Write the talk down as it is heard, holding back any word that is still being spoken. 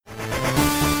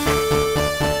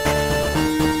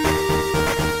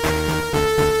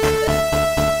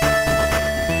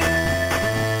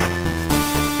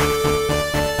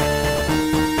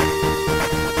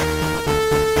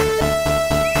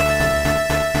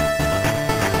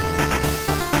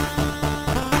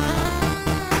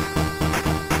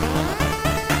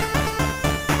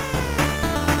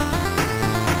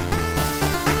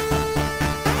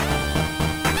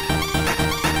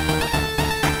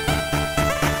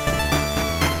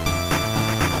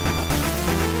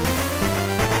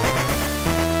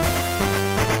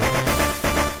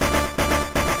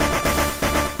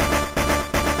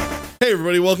Hey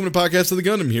everybody, welcome to Podcast of the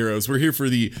Gundam Heroes. We're here for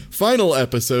the final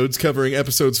episodes, covering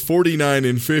episodes 49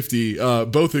 and 50.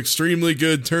 Both extremely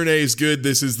good. Turn A is good.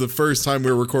 This is the first time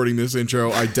we're recording this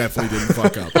intro. I definitely didn't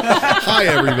fuck up. Hi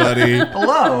everybody.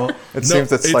 Hello. It seems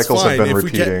that cycles have been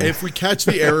repeating. If we catch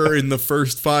the error in the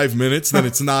first 5 minutes, then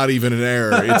it's not even an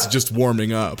error. It's just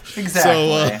warming up.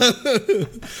 Exactly. So,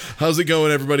 how's it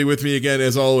going, everybody? With me again,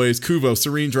 as always, Kuvo,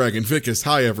 Serene Dragon, Vicus.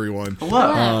 Hi everyone.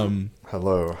 Hello.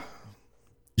 Hello.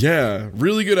 Yeah,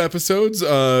 really good episodes.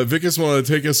 Vicus, want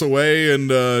to take us away and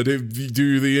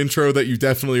do the intro that you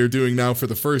definitely are doing now for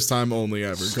the first time only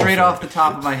ever. Straight off the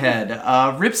top of my head.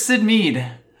 Rip Sid Mead.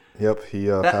 Yep, he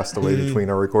passed away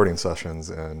between our recording sessions,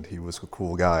 and he was a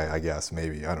cool guy, I guess,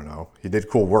 maybe. I don't know. He did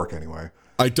cool work anyway.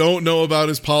 I don't know about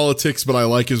his politics, but I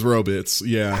like his robots.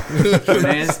 Yeah.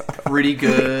 It's pretty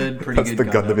good. That's the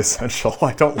Gundam Essential.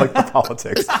 I don't like the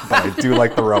politics, but I do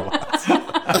like the robots.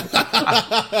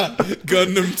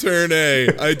 Gundam Turn A.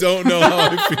 I don't know how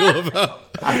I feel about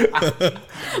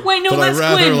Wait, no, but that's I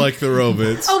rather Gwyn. like the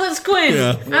robots. Oh, that's Gwyn.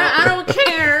 Yeah. I don't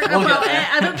care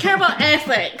I don't care about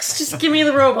ethics. Just give me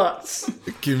the robots.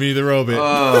 Give me the robot.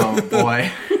 Oh,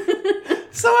 boy.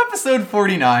 So, episode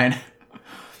 49.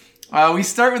 We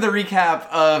start with a recap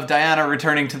of Diana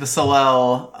returning to the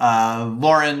Soleil,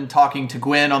 Lauren talking to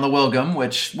Gwyn on the Wilgum,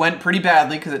 which went pretty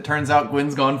badly because it turns out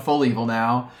Gwyn's gone full evil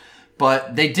now.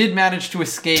 But they did manage to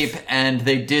escape, and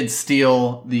they did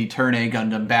steal the Turn A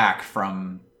Gundam back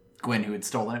from Gwyn, who had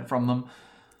stolen it from them.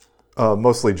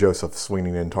 Mostly Joseph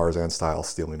swinging in Tarzan style,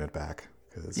 stealing it back.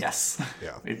 Yes.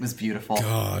 Yeah. It was beautiful.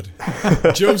 God.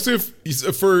 Joseph,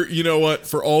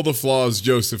 for all the flaws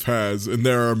Joseph has, and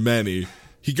there are many,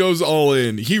 he goes all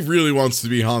in. He really wants to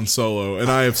be Han Solo,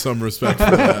 and I have some respect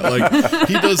for that. Like,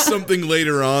 he does something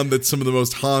later on that's some of the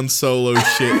most Han Solo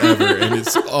shit ever, and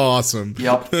it's awesome.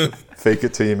 Yep. Fake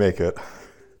it till you make it.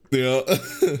 Yeah.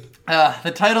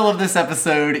 The title of this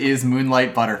episode is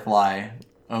Moonlight Butterfly.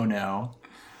 Oh no.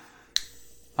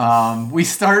 We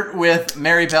start with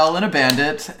Mary Bell and a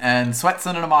bandit, and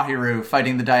Sweatson and a Mahiru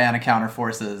fighting the Diana counter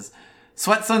forces.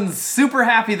 Sweatson's super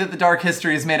happy that the Dark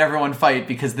History has made everyone fight,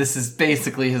 because this is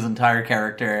basically his entire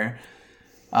character.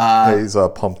 He's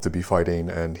pumped to be fighting,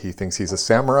 and he thinks he's a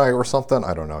samurai or something.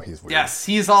 I don't know. He's weird. Yes,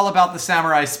 he's all about the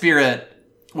samurai spirit,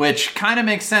 which kind of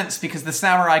makes sense, because the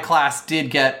samurai class did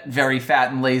get very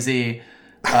fat and lazy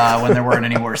when there weren't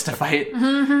any wars to fight.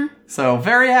 Mm-hmm. So,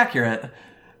 very accurate.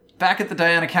 Back at the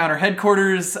Diana counter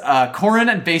headquarters,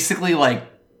 Corrin basically,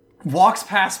 walks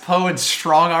past Poe and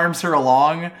strong arms her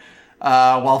along,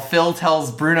 while Phil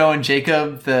tells Bruno and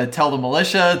Jacob to tell the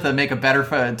militia to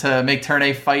make Turn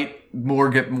A fight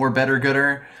more better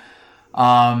gooder.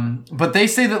 But they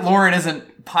say that Lauren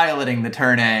isn't piloting the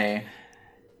Turn A.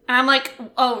 I'm like,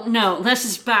 oh no, this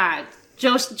is bad.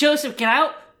 Joseph, get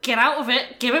out of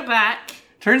it, give it back.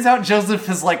 Turns out Joseph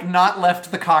has not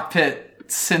left the cockpit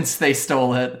since they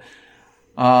stole it.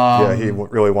 Yeah, he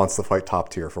really wants to fight top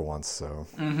tier for once, so.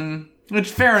 Mm-hmm. Which,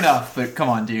 fair enough, but come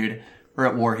on, dude. We're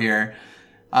at war here.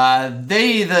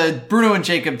 Bruno and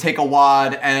Jacob take a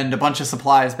wad and a bunch of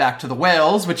supplies back to the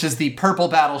Whales, which is the purple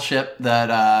battleship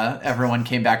that everyone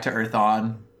came back to Earth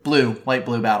on. Light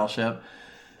blue battleship.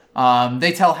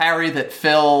 They tell Harry that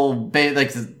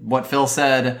what Phil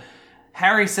said.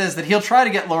 Harry says that he'll try to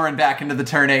get Lauren back into the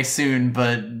Turn A soon,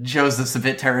 but Joseph's a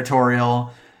bit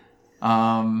territorial.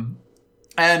 And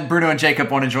Bruno and Jacob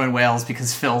want to join Whales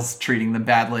because Phil's treating them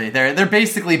badly. They're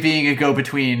basically being a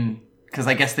go-between, because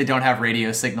I guess they don't have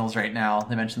radio signals right now.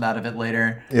 They mentioned that a bit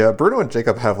later. Yeah, Bruno and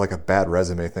Jacob have a bad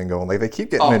resume thing going. They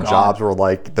keep getting in jobs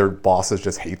where their bosses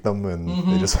just hate them, and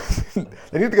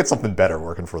they need to get something better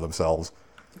working for themselves.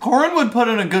 Corrin would put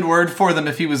in a good word for them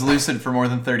if he was lucid for more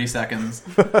than 30 seconds.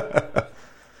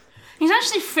 He's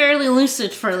actually fairly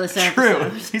lucid for this episode. True.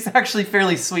 He's actually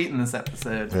fairly sweet in this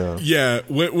episode. Yeah,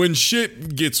 when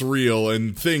shit gets real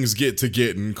and things get to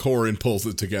getting, Corrin pulls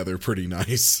it together pretty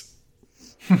nice.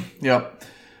 Yep.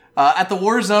 At the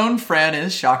war zone, Fran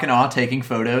is, shock and awe, taking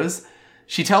photos.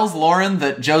 She tells Lauren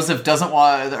that Joseph doesn't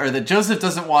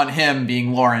want him,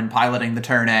 being Lauren, piloting the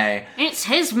Turn A. It's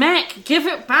his mech. Give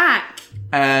it back.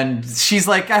 And she's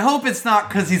like, I hope it's not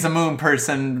because he's a moon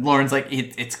person. Lauren's like,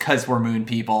 it's because we're moon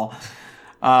people.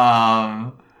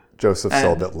 Joseph's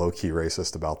still a bit low-key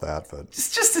racist about that, but...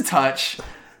 It's just a touch.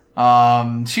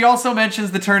 She also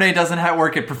mentions the Turn A doesn't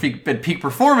work at peak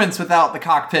performance without the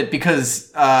cockpit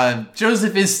because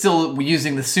Joseph is still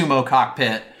using the Sumo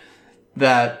cockpit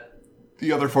that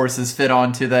the other forces fit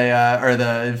onto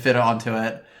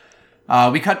it.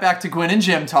 We cut back to Gwyn and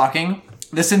Jim talking.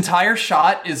 This entire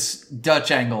shot is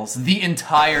Dutch angles. The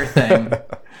entire thing.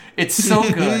 It's so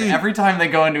good. Every time they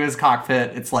go into his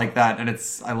cockpit, it's like that, and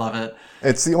I love it.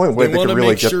 It's the only way they want can to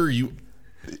really make get. sure you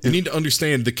need to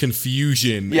understand the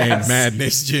confusion Yes. and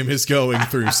madness Jim is going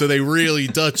through. So they really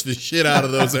Dutch the shit out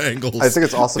of those angles. I think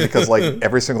it's awesome because like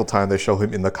every single time they show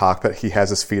him in the cockpit, he has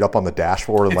his feet up on the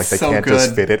dashboard, and like they so can't good.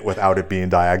 just fit it without it being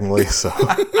diagonally. So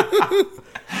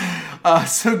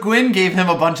So Gwyn gave him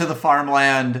a bunch of the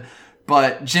farmland,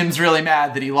 but Jim's really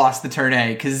mad that he lost the turn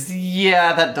A, because,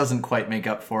 that doesn't quite make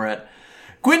up for it.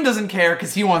 Gwyn doesn't care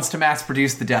because he wants to mass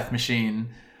produce the death machine.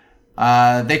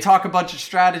 They talk a bunch of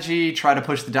strategy, try to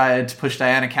push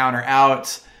Diana Counter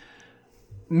out.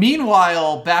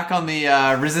 Meanwhile, back on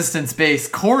the Resistance base,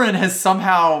 Corrin has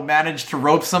somehow managed to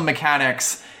rope some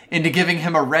mechanics into giving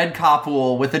him a red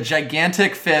Coppool with a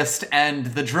gigantic fist and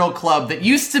the drill club that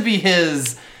used to be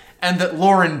his and that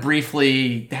Lauren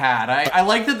briefly had. I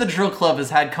like that the drill club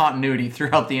has had continuity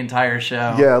throughout the entire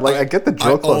show. yeah, like I get the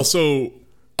drill club.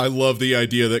 I love the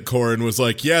idea that Corrin was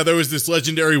like, yeah, there was this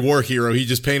legendary war hero. He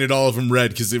just painted all of them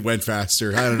red because it went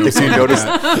faster. I don't know. If you notice,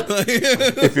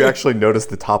 if you actually notice,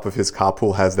 the top of his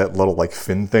Coppool has that little like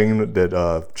fin thing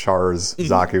that Char's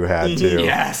Zaku had too.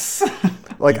 Yes.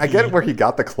 Like I get where he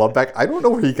got the club back. I don't know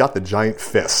where he got the giant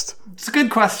fist. It's a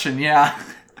good question, yeah.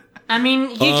 I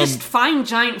mean, you just find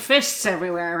giant fists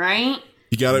everywhere, right?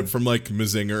 You got it from like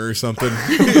Mazinger or something.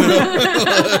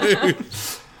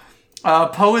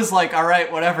 Poe is like, all right,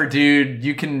 whatever, dude.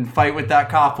 You can fight with that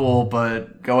Coppool,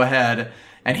 but go ahead.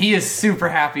 And he is super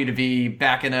happy to be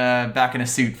back in a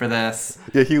suit for this.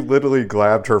 Yeah, he literally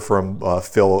grabbed her from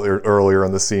Phil earlier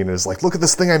in the scene and is like, look at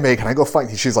this thing I make. Can I go fight?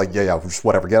 And she's like, yeah, just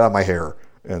whatever. Get out of my hair.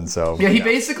 And so... Yeah, he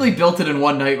basically built it in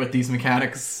one night with these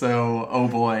mechanics, so oh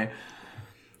boy.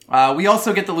 We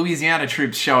also get the Louisiana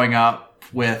troops showing up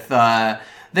with...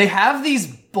 they have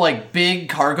these, like, big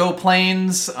cargo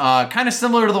planes, kind of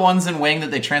similar to the ones in Wing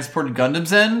that they transported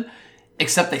Gundams in,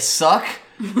 except they suck.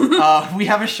 We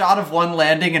have a shot of one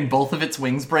landing and both of its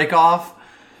wings break off.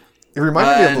 It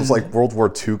reminded me of those, like, World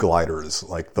War II gliders,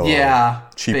 like the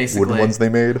cheap basically. wooden ones they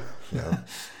made. Yeah.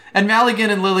 And Maligan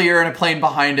and Lily are in a plane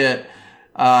behind it,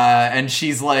 and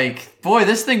she's like, boy,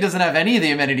 this thing doesn't have any of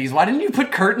the amenities. Why didn't you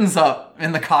put curtains up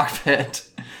in the cockpit?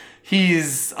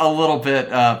 He's a little bit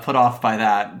put off by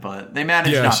that, but they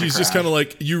managed not to she's crash. just kind of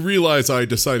like, you realize I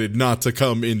decided not to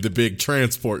come in the big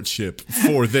transport ship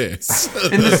for this.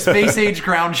 in the space-age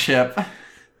ground ship.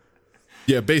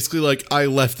 Yeah, basically like I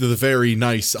left the very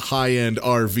nice high-end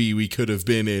RV we could have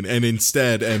been in, and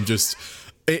instead am just...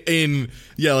 I'm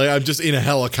just in a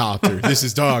helicopter. This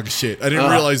is dog shit. I didn't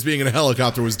realize being in a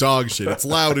helicopter was dog shit. It's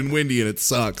loud and windy and it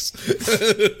sucks.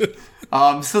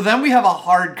 So then we have a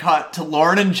hard cut to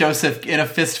Lauren and Joseph in a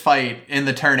fist fight in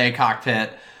the Turn A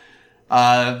cockpit.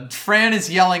 Fran is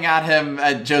yelling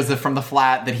at Joseph from the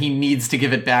flat that he needs to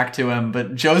give it back to him,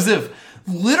 but Joseph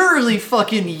literally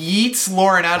fucking yeets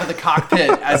Lauren out of the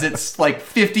cockpit as it's like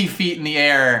 50 feet in the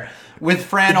air, with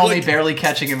Fran only barely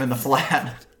catching him in the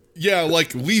flat. Yeah,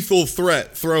 like lethal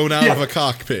threat thrown out of a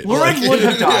cockpit. Lauren would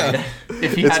have died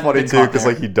if he It's hadn't funny, been too, caught because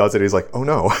there. like he does it, he's like, oh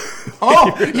no.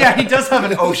 Oh, yeah, he does have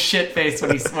an oh shit face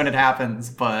when it happens,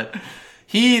 but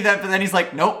then he's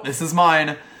like, nope, this is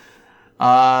mine.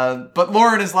 But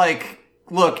Lauren is like,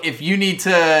 look, if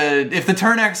the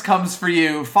Turn X comes for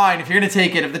you, fine. If you're going to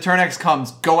take it, if the Turn X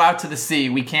comes, go out to the sea.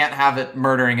 We can't have it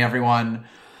murdering everyone.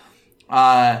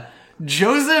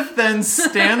 Joseph then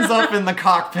stands up in the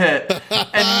cockpit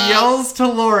and yells to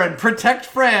Lauren, protect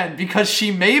Fran because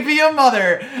she may be a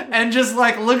mother, and just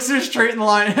like looks her straight in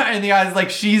the eyes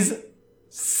like she's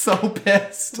so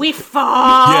pissed. We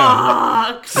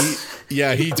fucked.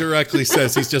 He directly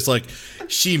says, he's just like,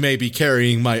 she may be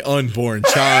carrying my unborn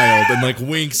child, and like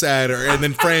winks at her, and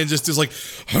then Fran just is like,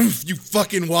 you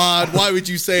fucking wad, why would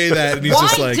you say that? And he's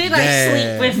just like, Why did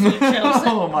I sleep with you, Joseph?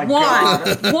 Oh my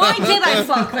God. Why did I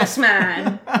fuck this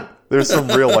man? There's some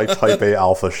real like type A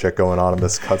alpha shit going on in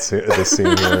this this scene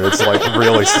here. It's like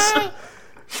really,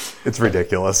 it's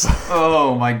ridiculous.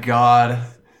 Oh my God.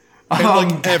 and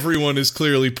like everyone is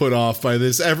clearly put off by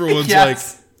this. Everyone's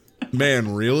Yes. like,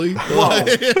 man, really? Whoa.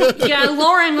 Yeah,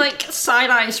 Lauren like side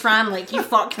eyes Fran like, you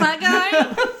fucked that guy?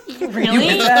 Really?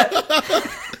 You get that?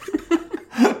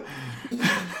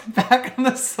 Back on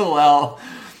the Solel,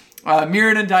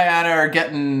 Mirren and Diana are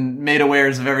getting made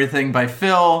awares of everything by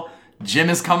Phil. Jim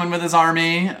is coming with his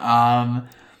army.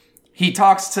 He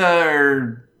talks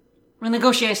to...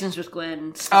 Negotiations with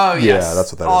Gwen. Oh, yes. Yeah,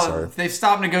 that's what that is, sorry. They've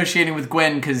stopped negotiating with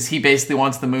Gwen because he basically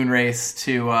wants the moon race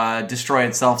to destroy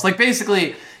itself. So, like,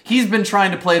 basically, he's been trying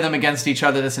to play them against each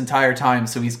other this entire time,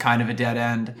 so he's kind of a dead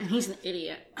end. And he's an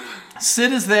idiot.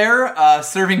 Sid is there,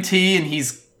 serving tea, and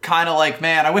he's kind of like,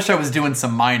 man, I wish I was doing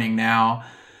some mining now.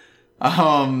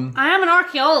 I am an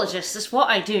archaeologist. That's what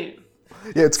I do.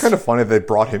 Yeah, it's kind of funny they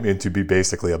brought him in to be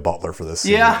basically a butler for this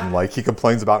scene. Yeah. And, like, he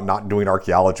complains about not doing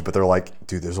archaeology, but they're like,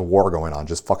 dude, there's a war going on.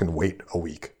 Just fucking wait a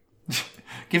week.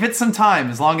 Give it some time,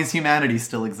 as long as humanity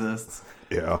still exists.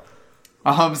 Yeah.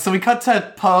 So we cut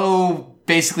to Poe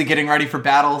basically getting ready for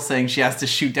battle, saying she has to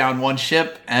shoot down one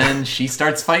ship, and she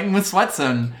starts fighting with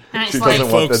Sweatson. And it's She like,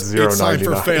 doesn't want that Folks, it's time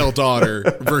for 0.99. Fail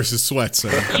Daughter versus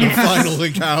Sweatson. Final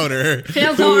encounter.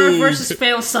 fail daughter Who- versus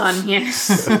fail son,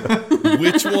 yes.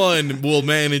 Which one will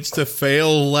manage to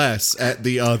fail less at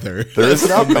the other? There is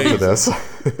an outcome to amazing. this.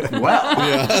 Well,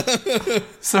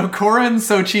 so Korin,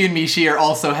 Sochi, and Mishi are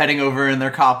also heading over in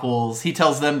their couples. He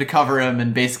tells them to cover him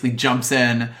and basically jumps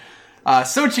in.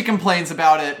 Sochi complains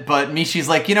about it, but Mishi's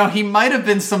like, he might have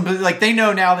been they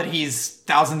know now that he's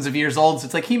thousands of years old, so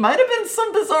it's like, he might have been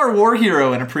some bizarre war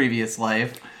hero in a previous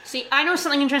life. See, I know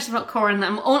something interesting about Corin that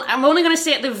I'm only going to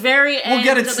say at the very end. We'll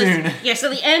get it of soon. Yes,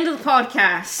 at the end of the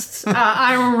podcast,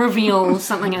 I will reveal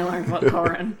something I learned about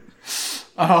Corin.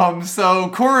 So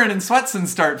Korin and Sweatson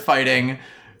start fighting,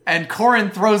 and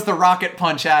Korin throws the rocket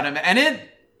punch at him, and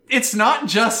it's not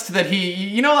just that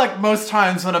he, like most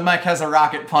times when a mech has a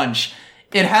rocket punch,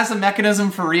 it has a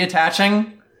mechanism for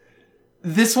reattaching.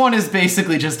 This one is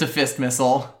basically just a fist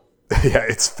missile. Yeah,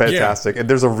 it's fantastic. And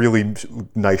there's a really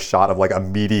nice shot of like a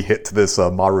meaty hit to this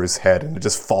Maru's head, and it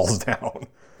just falls down.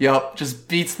 Yup, just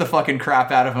beats the fucking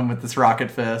crap out of him with this rocket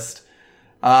fist.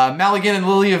 Maligan and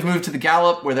Lily have moved to the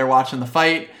Gallop where they're watching the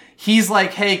fight. He's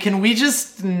like, hey, can we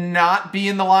just not be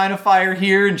in the line of fire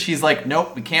here? And she's like,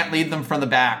 nope, we can't lead them from the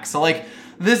back. So, like,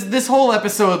 this whole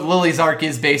episode, Lily's arc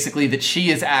is basically that she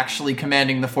is actually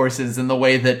commanding the forces in the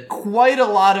way that quite a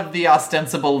lot of the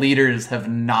ostensible leaders have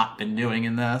not been doing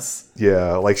in this.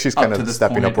 Yeah, like she's kind to of this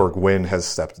stepping point. up where Gwyn has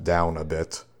stepped down a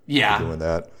bit. Yeah. Doing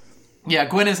that. Yeah,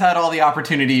 Gwyn has had all the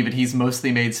opportunity, but he's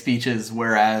mostly made speeches,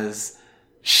 whereas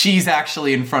she's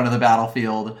actually in front of the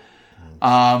battlefield.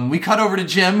 We cut over to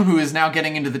Jim, who is now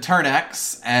getting into the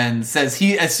Turn-X, and says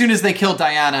as soon as they kill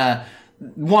Diana,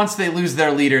 once they lose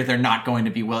their leader, they're not going to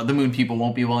be the Moon people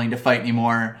won't be willing to fight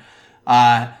anymore.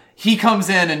 He comes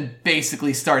in and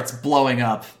basically starts blowing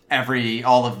up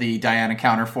all of the Diana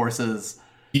counter forces.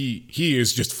 He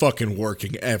is just fucking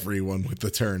working everyone with the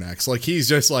Turn-X. Like, he's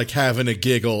just, like, having a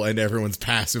giggle and everyone's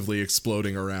passively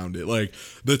exploding around it. Like,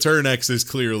 the Turn-X is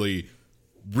clearly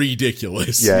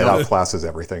ridiculous. Yeah, it outclasses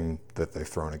everything that they've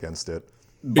thrown against it.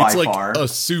 By It's like far. a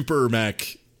super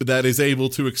mech that is able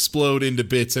to explode into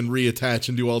bits and reattach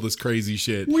and do all this crazy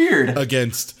shit. Weird.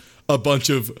 Against a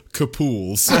bunch of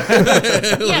Kapools.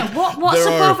 Yeah, what's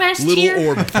There above are S little tier?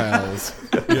 orb pals.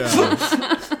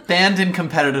 Yeah. Banned in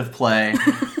competitive play.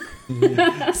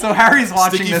 So Harry's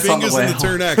watching Sticky this on the fingers way in the home.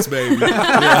 Turn-X, baby.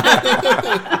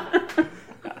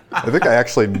 I think I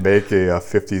actually make a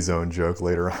 50 zone joke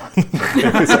later on.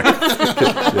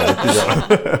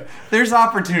 There's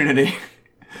opportunity.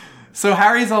 So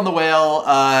Harry's on the whale,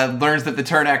 learns that the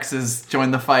Turn-X has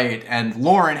joined the fight, and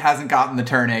Lauren hasn't gotten the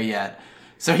Turn-A yet.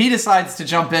 So he decides to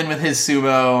jump in with his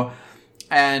sumo,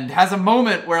 and has a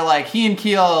moment where, like, he and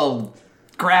Keel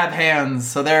grab hands,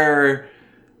 so they're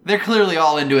clearly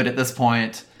all into it at this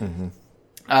point. Mm-hmm.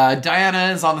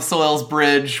 Diana is on the Soil's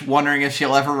bridge, wondering if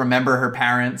she'll ever remember her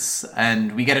parents,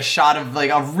 and we get a shot of, like,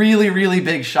 a really, really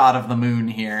big shot of the moon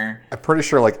here. I'm pretty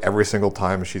sure like every single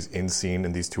time she's in scene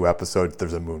in these 2 episodes,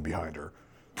 there's a moon behind her.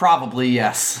 Probably,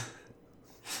 yes.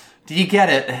 Do you get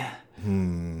it?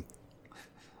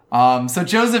 So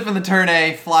Joseph in the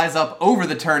Turn-A flies up over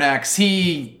the Turn-X.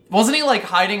 Wasn't he like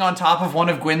hiding on top of one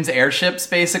of Gwyn's airships,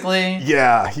 basically?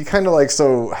 Yeah, he kind of like,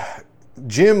 so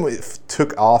Jim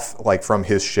took off like from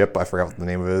his ship. I forgot what the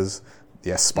name of it is.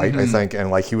 Yeah, Spite, I think.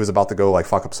 And like he was about to go like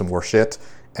fuck up some more shit.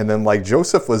 And then like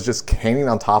Joseph was just hanging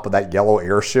on top of that yellow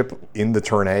airship in the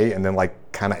Turn-A and then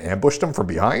like kind of ambushed him from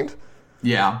behind.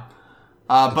 Yeah.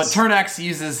 But Turn-X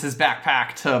uses his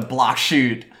backpack to block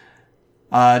shoot.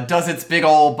 Does its big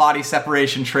old body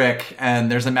separation trick,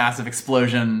 and there's a massive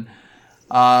explosion.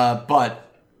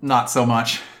 But not so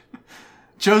much.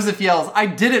 Joseph yells, "I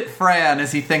did it, Fran,"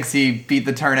 as he thinks he beat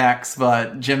the Turn-X,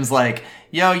 but Jim's like,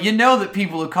 yo, you know that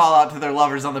people who call out to their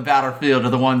lovers on the battlefield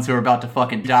are the ones who are about to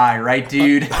fucking die, right,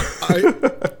 dude?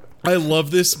 I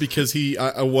love this because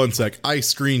one sec, I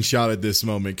screenshotted this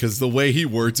moment because the way he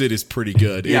words it is pretty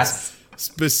good. Yes. It's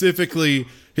specifically,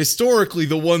 historically,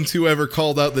 the ones who ever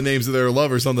called out the names of their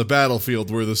lovers on the battlefield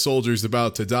were the soldiers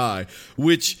about to die,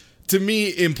 which to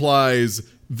me implies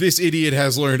this idiot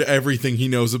has learned everything he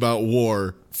knows about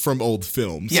war from old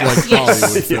films, Yes. like Yes.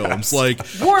 Hollywood films. Like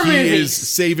War he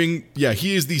movies.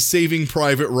 he is the Saving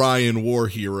Private Ryan war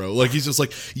hero. Like he's just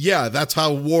like, yeah, that's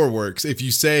how war works. If you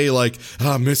say like,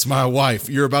 "I miss my wife,"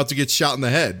 you're about to get shot in the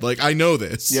head. Like I know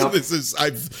this. Yep.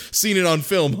 I've seen it on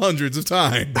film hundreds of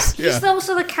times. Yeah. He's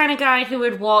also the kind of guy who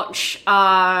would watch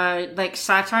like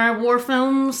satire war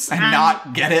films And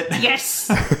not get it. Yes,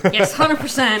 yes,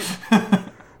 100%.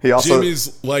 He also, Jim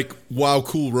is like Wow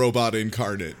Cool Robot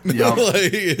incarnate. Yep.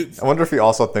 I wonder if he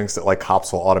also thinks that like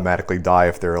cops will automatically die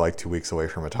if they're like 2 weeks away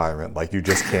from retirement. Like you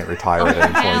just can't retire at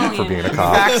any point for being a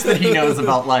cop. Facts that he knows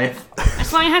about life.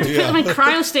 That's why I had to put them in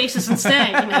cryostasis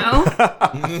instead.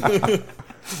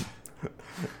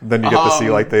 Then you get to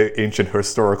see like the ancient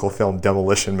historical film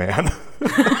Demolition Man.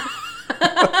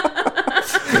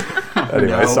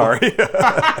 Anyway, sorry.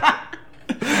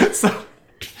 So,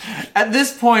 at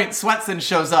this point, Sweatson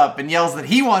shows up and yells that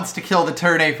he wants to kill the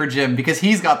Turn A for Jim because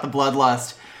he's got the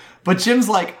bloodlust. But Jim's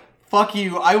like, fuck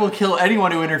you, I will kill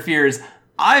anyone who interferes.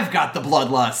 I've got the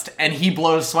bloodlust. And he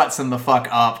blows Sweatson the fuck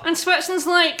up. And Swetson's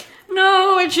like,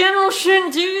 no, a general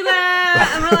shouldn't do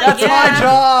that. And we're like, That's my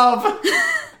job!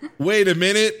 Wait a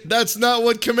minute, that's not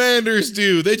what commanders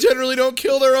do. They generally don't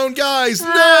kill their own guys. No!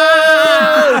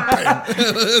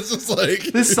 It's just like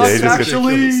This Yeah, sucks, he just gets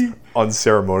actually.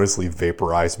 unceremoniously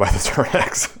vaporized by the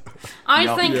Turnex.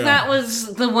 I think Yeah. that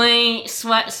was the way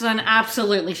Swetson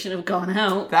absolutely should have gone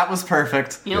out. That was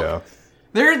perfect. Yep. Yeah.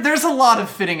 There's a lot of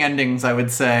fitting endings, I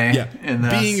would say, yeah, in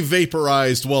this. being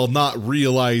vaporized while not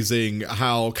realizing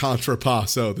how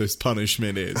contrapasso this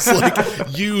punishment is. Like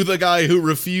you, the guy who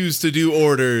refused to do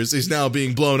orders, is now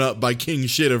being blown up by king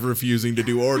shit of refusing to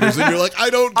do orders, and you're like, I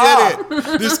don't get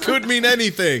it. This could mean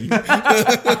anything.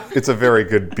 It's a very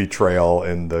good betrayal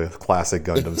in the classic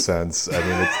Gundam sense. I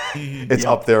mean, it's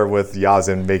up there with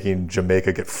Yazin making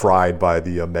Jamaica get fried by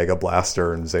the Mega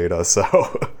Blaster and Zeta,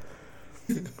 so...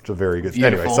 It's a very good...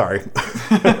 Beautiful. Anyway,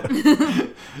 sorry.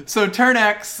 So Turn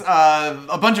X,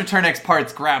 a bunch of Turn X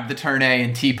parts grab the Turn A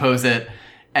and T-pose it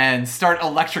and start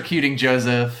electrocuting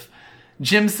Joseph.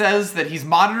 Jim says that he's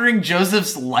monitoring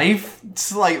Joseph's life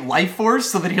force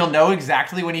so that he'll know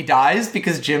exactly when he dies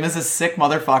because Jim is a sick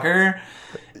motherfucker.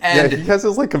 Yeah, And he has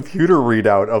his like computer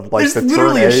readout of like there's the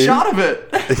literally turn a shot of it.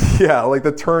 Yeah, like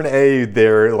the turn A,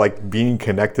 they're like being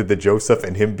connected to Joseph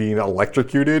and him being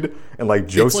electrocuted, and like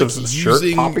Joseph's like shirt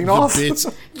using popping the off. bits-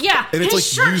 Yeah, And it's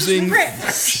his like shirt is using-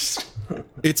 ripped.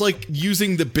 It's like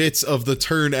using the bits of the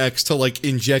Turn X to like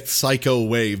inject psycho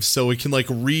waves so it can like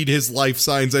read his life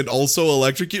signs and also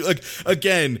electrocute. Like,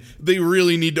 again, they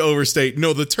really need to overstate.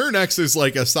 No, the Turn X is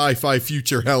like a sci-fi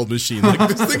future hell machine. Like,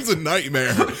 this thing's a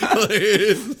nightmare.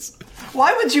 Like,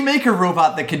 Why would you make a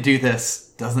robot that could do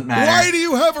this? Doesn't matter. why do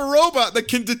you have a robot that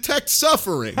can detect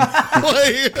suffering? Like,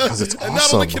 it's and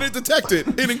not only awesome. can it detect it,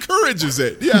 it encourages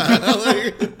it. Yeah.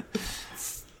 Like,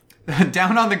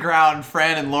 Down on the ground,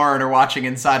 Fran and Lauren are watching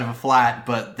inside of a flat,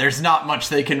 but there's not much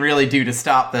they can really do to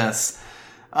stop this.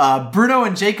 Bruno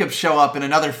and Jacob show up in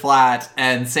another flat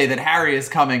and say that Harry is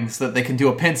coming so that they can do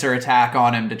a pincer attack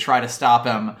on him to try to stop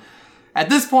him. At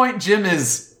this point, Jim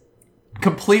is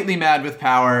completely mad with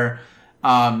power,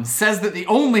 says that the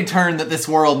only turn that this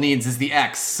world needs is the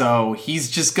X, so he's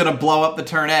just gonna blow up the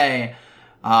Turn A,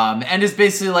 and is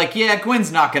basically like, yeah,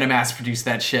 Gwen's not gonna mass produce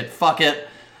that shit, fuck it.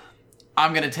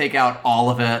 I'm gonna take out all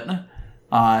of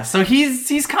it. So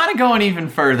he's kind of going even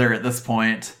further at this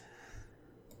point.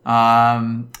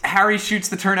 Harry shoots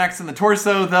the Turn X in the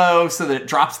torso, though, so that it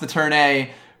drops the Turn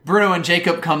A. Bruno and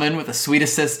Jacob come in with a sweet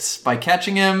assist by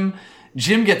catching him.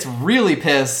 Jim gets really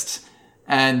pissed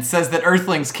and says that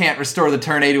Earthlings can't restore the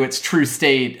Turn A to its true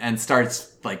state and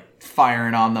starts, like,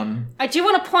 firing on them. I do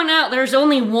want to point out there's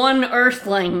only one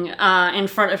Earthling in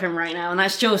front of him right now, and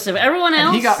that's Joseph. Everyone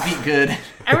else, He got beat good.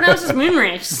 everyone else is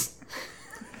Moonrace.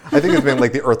 I think it's been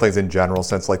like the Earthlings in general,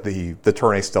 since like the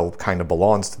turn A still kind of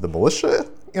belongs to the militia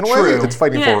in a way. True. It's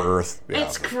fighting Yeah. for Earth. Yeah.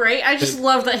 It's great. I just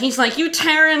love that he's like, you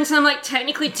Terrans, and I'm like,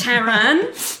 technically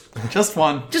Terran. Just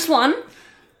one. Just one.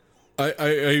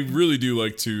 I really do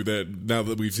like to that now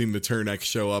that we've seen the Turn X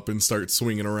show up and start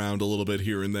swinging around a little bit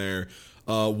here and there.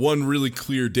 One really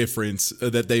clear difference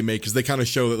that they make is they kind of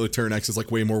show that the Turn X is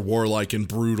like way more warlike and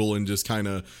brutal and just kind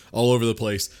of all over the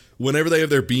place. Whenever they have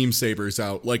their beam sabers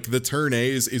out, like the Turn A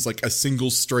is like a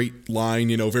single straight line,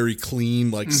 you know, very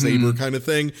clean, like saber kind of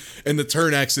thing. And the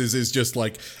Turn X's is just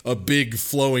like a big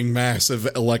flowing mass of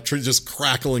just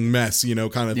crackling mess, you know,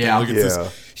 kind of thing. Yeah. Like it's Yeah.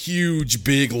 this huge,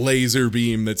 big laser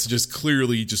beam that's just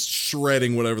clearly just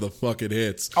shredding whatever the fuck it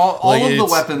hits. All Like, of the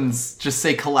it's- weapons just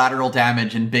say collateral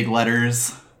damage in big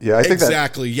letters. Yeah, I think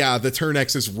exactly. Yeah, the Turn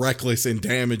X is reckless and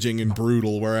damaging and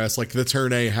brutal, whereas like the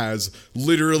Turn A has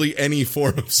literally any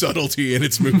form of subtlety in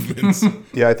its movements.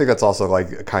 Yeah, I think that's also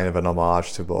like kind of an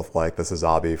homage to both like the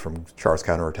Sazabi from Char's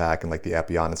Counterattack and like the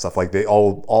Epion and stuff. Like they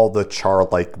all the Char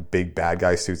like big bad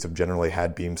guy suits have generally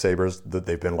had beam sabers that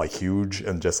they've been like huge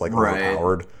and just like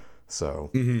overpowered. So.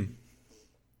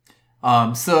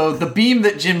 So the beam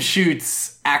that Jim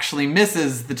shoots actually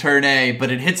misses the Turn A,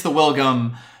 but it hits the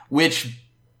Wilgum, which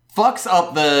fucks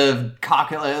up the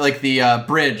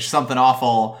bridge, something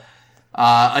awful.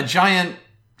 A giant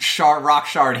rock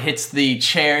shard hits the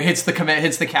chair, hits the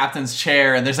captain's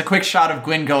chair, and there's a quick shot of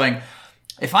Gwyn going,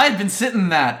 "If I had been sitting in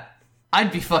that,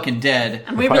 I'd be fucking dead."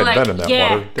 And we were like,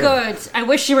 "Yeah, good. I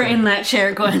wish you were in that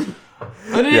chair, Gwyn."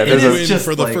 But Gwyn, just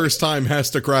for the first time, has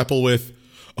to grapple with,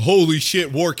 holy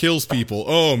shit, war kills people.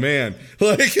 Oh man.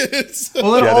 Like it's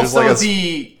also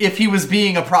if he was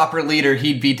being a proper leader,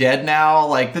 he'd be dead now.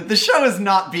 Like the show is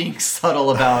not being subtle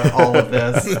about all of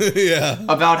this. Yeah.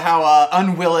 About how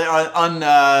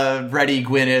unready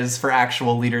Gwyn is for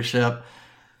actual leadership.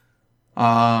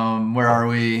 Where are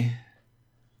we?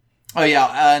 Oh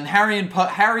yeah, and Harry,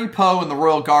 Poe, and the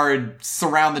Royal Guard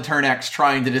surround the Turn X,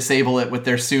 trying to disable it with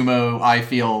their sumo eye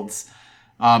fields.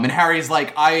 And Harry's like,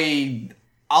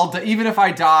 even if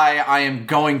I die, I am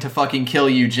going to fucking kill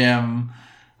you, Jim.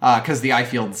 Because the eye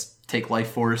fields take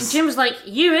life force. Jim's like,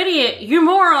 "You idiot, you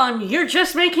moron, you're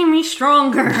just making me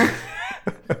stronger."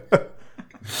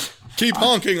 Keep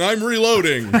honking, I'm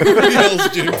reloading. Yells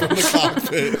Jim from the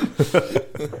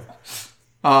cockpit.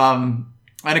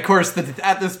 And of course,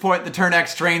 at this point, the Turn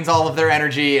X drains all of their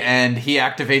energy, and he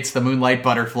activates the Moonlight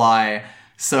Butterfly.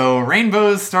 So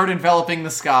rainbows start enveloping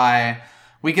the sky.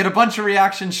 We get a bunch of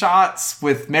reaction shots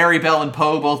with Maribel and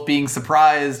Poe both being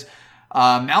surprised.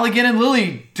 Maligan and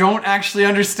Lily don't actually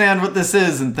understand what this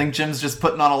is and think Jim's just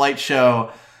putting on a light show.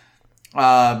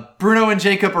 Bruno and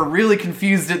Jacob are really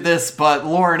confused at this, but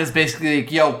Lauren is basically like,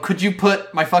 "Yo, could you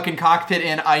put my fucking cockpit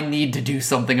in? I need to do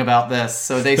something about this."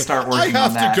 So they start working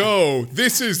on that. I have to go.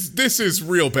 This is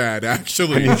real bad,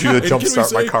 actually. I need you to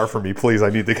jumpstart my car for me, please. I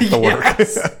need to get to work.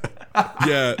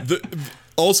 Yeah.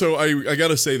 Also, I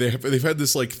gotta say they've had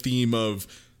this like theme of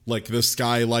like the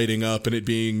sky lighting up and it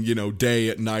being, you know, day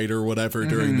at night or whatever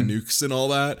during the nukes and all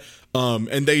that.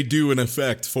 And they do an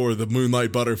effect for the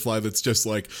Moonlight Butterfly that's just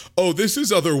like, oh, this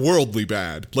is otherworldly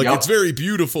bad. Like it's very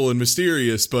beautiful and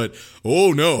mysterious, but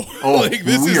oh no, like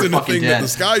this isn't a thing that the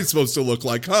sky's supposed to look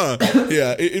like, huh?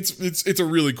 Yeah, it's a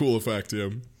really cool effect, yeah.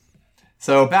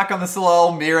 So back on the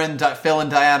Salal, Mira, Phil,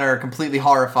 and Diana are completely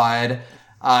horrified.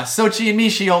 Sochi and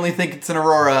Mishi only think it's an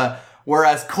Aurora,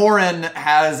 whereas Corin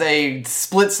has a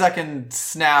split-second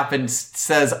snap and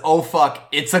says, "Oh fuck,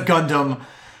 it's a Gundam."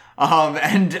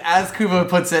 And as Kubo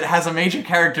puts it, has a major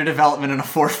character development in a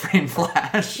 4-frame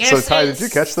flash. Yes, so Ty, did you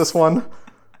catch this one?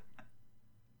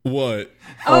 What?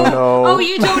 Oh no! Oh,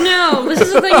 you don't know. This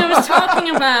is the thing I was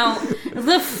talking about.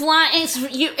 The flat.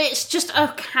 It's just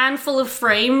a handful of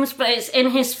frames, but it's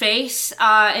in his face.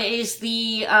 It is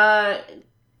the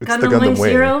Gundam Wing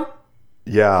Zero.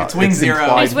 Yeah, it's Wing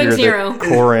Zero. It's Wing Zero.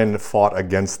 Corin fought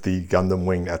against the Gundam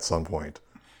Wing at some point.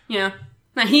 Yeah,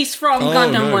 now he's from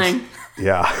Gundam Wing.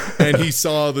 Yeah. And he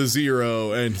saw the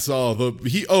Zero and saw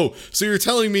so you're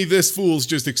telling me this fool's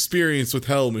just experienced with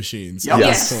Hell machines at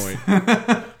this point.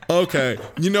 Okay.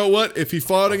 You know what? If he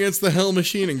fought against the Hell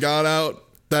machine and got out,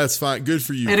 that's fine. Good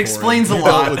for you. It explains a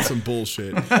lot. Dealt with some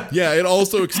bullshit. Yeah, it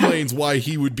also explains why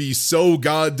he would be so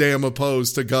goddamn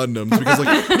opposed to Gundams. Because,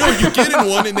 like, no, you get in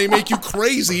one and they make you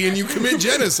crazy and you commit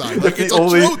genocide. Like, it's a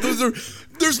joke.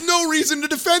 There's no reason to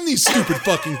defend these stupid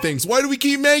fucking things. Why do we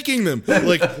keep making them?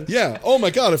 Like, yeah, oh my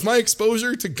god, if my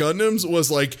exposure to Gundams was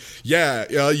like,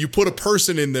 you put a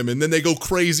person in them and then they go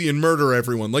crazy and murder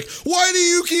everyone. Like, why do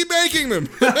you keep making them?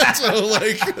 So,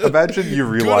 like, imagine you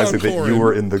realizing that you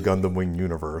were in the Gundam Wing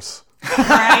universe.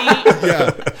 Right? Yeah.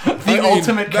 The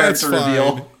ultimate character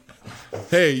reveal.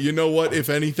 Hey, you know what? If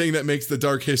anything, that makes the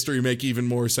Dark History make even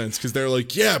more sense, because they're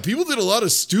like, yeah, people did a lot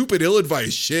of stupid,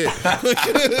 ill-advised shit.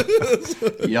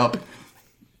 Yup.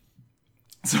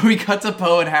 So we cut to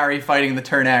Poe and Harry fighting the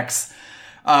Turn X.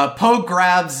 Poe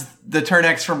grabs the Turn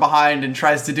X from behind and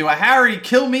tries to do a Harry,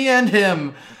 kill me and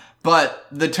him, but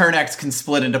the Turn X can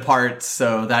split into parts,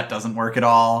 so that doesn't work at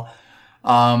all.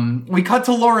 We cut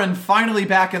to Lauren finally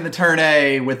back in the Turn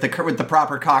A with the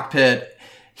proper cockpit.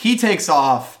 He takes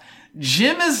off.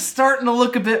 Jim is starting to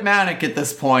look a bit manic at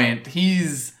this point.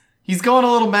 He's going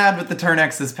a little mad with the Turn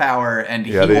X's power, and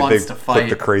he wants to fight. Put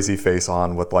the crazy face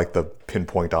on with like the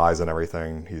pinpoint eyes and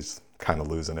everything. He's kind of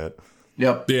losing it.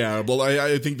 Yep. Yeah, well,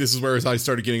 I think this is where I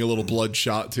started getting a little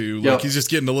bloodshot too. Like Yep. he's just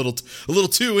getting a little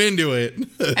too into it.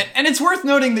 And it's worth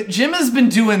noting that Jim has been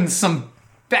doing some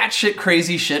batshit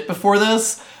crazy shit before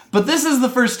this, but this is the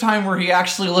first time where he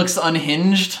actually looks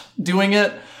unhinged doing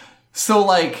it. So,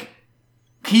 like,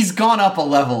 he's gone up a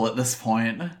level at this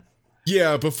point.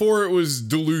 Yeah, before it was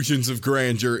delusions of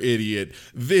grandeur, idiot.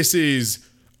 This is,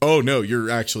 oh no, you're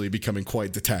actually becoming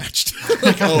quite detached.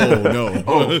 Like, oh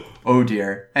no. Oh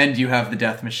dear. And you have the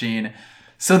death machine.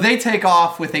 So they take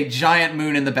off with a giant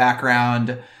moon in the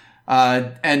background.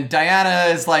 And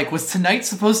Diana is like, was tonight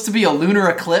supposed to be a lunar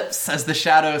eclipse as the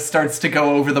shadow starts to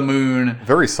go over the moon?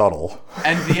 Very subtle.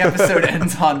 And the episode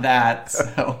ends on that.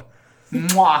 So,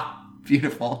 mwah.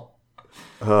 Beautiful.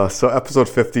 So episode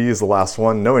 50 is the last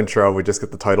one. No intro. We just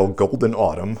get the title Golden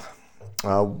Autumn.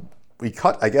 We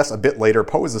cut, I guess, a bit later.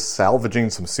 Poe is salvaging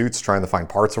some suits, trying to find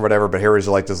parts or whatever, but Harry's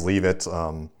like, just leave it.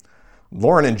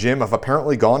 Lauren and Jim have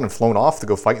apparently gone and flown off to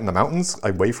go fight in the mountains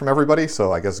away from everybody,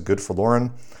 so I guess good for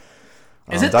Lauren.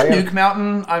 Is it Diana, the Nuke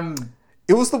Mountain?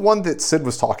 It was the one that Sid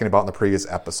was talking about in the previous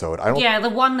episode. Yeah, the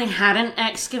one they hadn't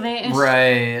excavated.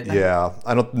 Right. Yeah,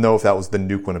 I don't know if that was the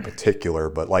nuke one in particular,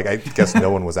 but like I guess no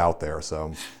one was out there,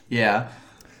 so. Yeah.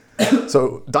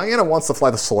 So Diana wants to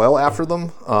fly the Soleil after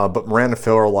them, but Miranda and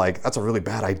Phil are like, that's a really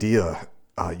bad idea.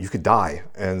 You could die.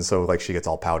 And so like she gets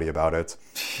all pouty about it.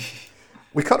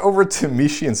 We cut over to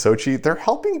Mishi and Sochi. They're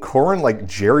helping Corin like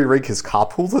jerry-rig his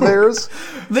cop pool to theirs.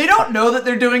 They don't know that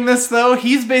they're doing this, though.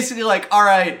 He's basically like, all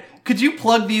right, could you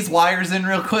plug these wires in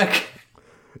real quick?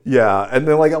 Yeah, and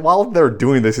then like while they're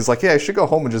doing this, he's like, "Yeah, I should go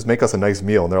home and just make us a nice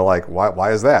meal." And they're like,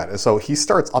 "Why is that?" And so he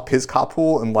starts up his cop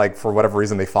pool, and like for whatever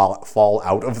reason, they fall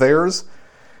out of theirs.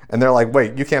 And they're like,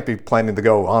 "Wait, you can't be planning to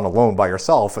go on alone by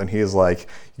yourself." And he's like,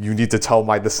 "You need to tell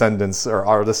my descendants or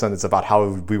our descendants about how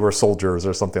we were soldiers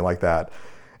or something like that."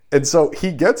 And so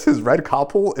he gets his red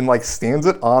cop pool and like stands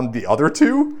it on the other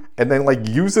two, and then like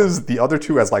uses the other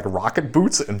two as like rocket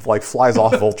boots and like flies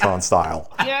off Voltron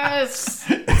style. Yes!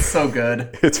 It's so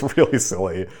good. It's really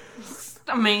silly.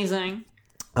 Amazing.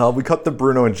 We cut to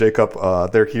Bruno and Jacob.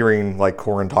 They're hearing like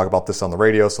Corin talk about this on the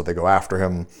radio, so they go after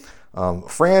him.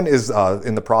 Fran is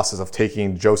in the process of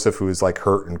taking Joseph, who is like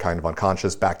hurt and kind of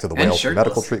unconscious, back to the whales for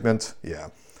medical treatment. Yeah.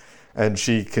 And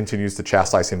she continues to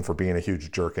chastise him for being a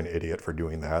huge jerk and idiot for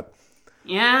doing that.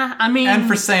 Yeah, I mean... And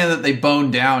for saying that they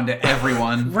boned down to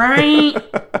everyone. Right?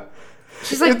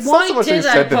 She's like, It's why not so much did he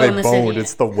I said that bone they this boned, idiot?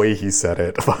 it's the way he said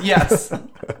it. Yes.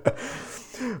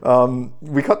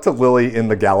 We cut to Lily in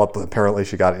the Gallop. Apparently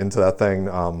she got into that thing.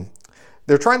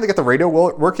 They're trying to get the radio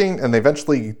working, and they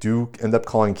eventually do end up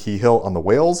calling Keyhill on the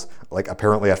whales, like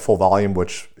apparently at full volume,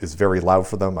 which is very loud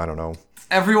for them. I don't know.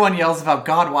 Everyone yells about,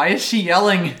 God, why is she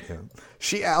yelling? Yeah.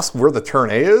 She asks where the turn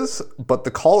A is, but the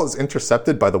call is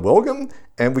intercepted by the Wilgum,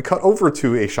 and we cut over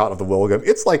to a shot of the Wilgum.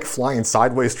 It's like flying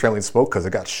sideways, trailing smoke, because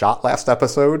it got shot last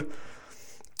episode.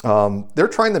 They're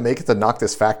trying to make it to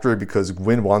Noctis Factory because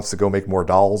Gwyn wants to go make more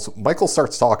dolls. Michael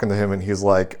starts talking to him, and he's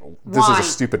like, this is a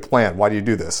stupid plan. Why do you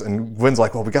do this? And Gwyn's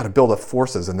like, well, we got to build up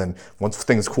forces, and then once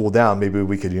things cool down, maybe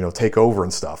we could, take over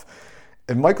and stuff.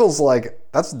 And Michael's like,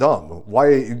 that's dumb.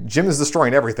 Why? Jim is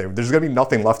destroying everything. There's going to be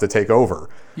nothing left to take over.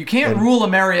 You can't rule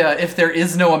Ameria if there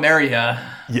is no Ameria.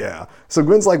 Yeah. So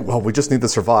Gwyn's like, well, we just need to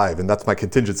survive, and that's my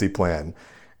contingency plan.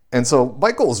 And so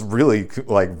Michael's really,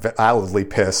 validly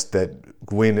pissed that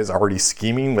Gwyn is already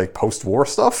scheming, post-war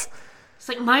stuff. It's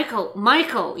like,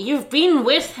 Michael, you've been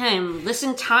with him this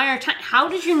entire time. How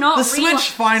did you not The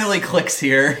switch finally clicks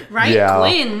here. Right? Yeah.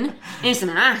 Gwyn is an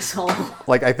asshole.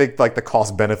 I think, the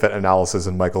cost-benefit analysis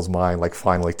in Michael's mind,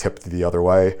 finally tipped the other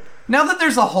way. Now that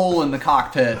there's a hole in the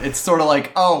cockpit, it's sort of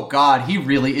like, oh god, he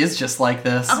really is just like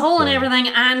this. A hole in everything,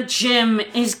 and Jim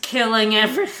is killing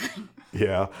everything.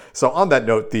 Yeah. So on that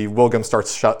note, the Wilgum starts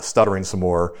stuttering some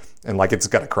more, and, it's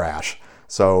gonna crash.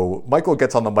 So Michael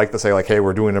gets on the mic to say, hey,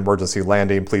 we're doing an emergency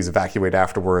landing, please evacuate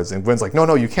afterwards. And Gwyn's like,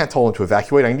 no, you can't tell him to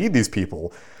evacuate, I need these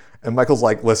people. And Michael's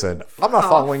like, listen, I'm not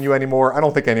following you anymore, I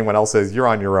don't think anyone else is, you're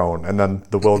on your own. And then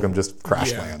the Wilgum just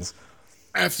crash lands.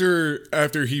 After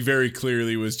he very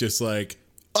clearly was just like,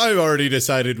 I've already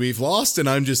decided we've lost, and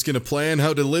I'm just gonna plan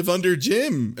how to live under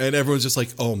Jim. And everyone's just like,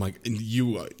 oh my,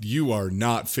 you are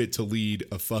not fit to lead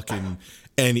a fucking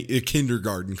a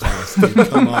kindergarten class, dude.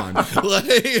 Come on.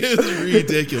 It's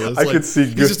ridiculous. I could see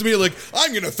he's just me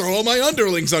I'm gonna throw all my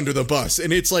underlings under the bus.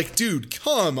 And it's like, dude,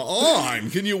 come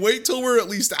on. Can you wait till we're at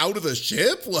least out of the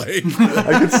ship?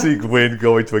 I could see Gwyn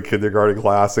going to a kindergarten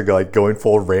class and going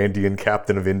full Randy and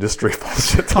Captain of Industry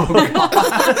bullshit.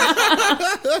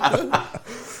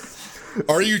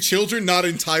 Are you children not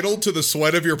entitled to the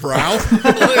sweat of your brow?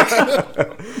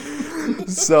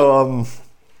 So,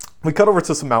 We cut over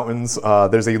to some mountains.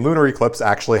 There's a lunar eclipse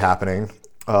actually happening.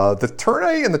 The Turn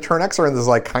A and the Turn X are in this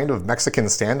like kind of Mexican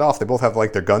standoff. They both have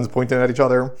like their guns pointed at each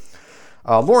other.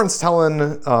 Lauren's saying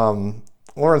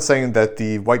that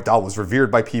the White Dot was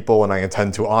revered by people, and I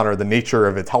intend to honor the nature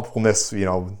of its helpfulness,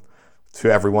 to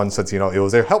everyone, since, it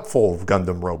was a helpful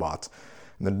Gundam robot.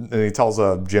 And then he tells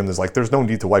Jim, there's no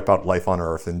need to wipe out life on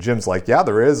Earth. And Jim's like, yeah,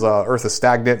 there is. Earth is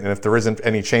stagnant, and if there isn't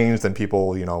any change, then people,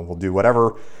 will do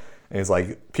whatever. And he's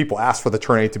like, people asked for the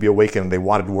Turn A to be awakened. They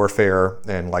wanted warfare,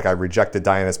 and I rejected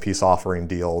Diana's peace offering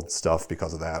deal stuff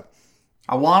because of that.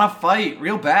 I want to fight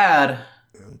real bad.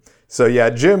 So yeah,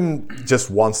 Jim just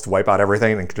wants to wipe out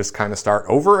everything and just kind of start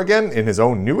over again in his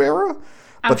own new era.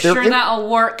 I'm sure that'll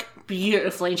work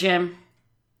beautifully, Jim.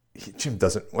 Jim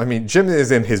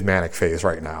is in his manic phase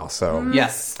right now, so...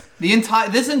 Yes.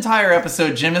 This entire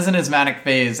episode, Jim is in his manic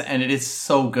phase, and it is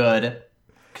so good.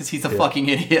 Because he's a fucking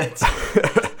idiot.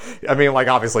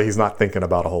 Obviously he's not thinking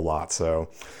about a whole lot, so...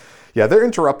 Yeah, they're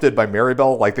interrupted by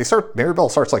Maribel. Maribel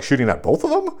starts, shooting at both of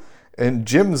them, and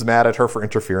Jim's mad at her for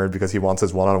interfering because he wants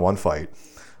his one-on-one fight.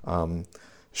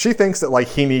 She thinks that,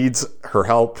 he needs her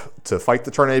help to fight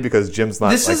the Turn A because Jim's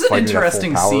not, This is an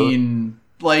interesting scene,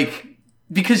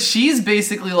 because she's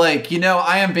basically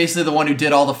I am basically the one who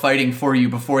did all the fighting for you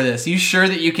before this. You sure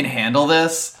that you can handle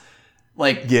this?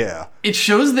 Yeah. It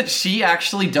shows that she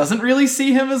actually doesn't really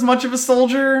see him as much of a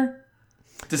soldier,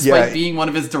 despite being one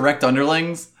of his direct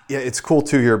underlings. Yeah, it's cool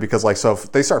too here because so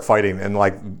if they start fighting and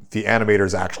the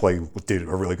animators actually did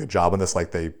a really good job on this.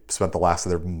 They spent the last of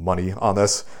their money on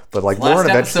this. But Lauren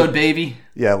episode, baby.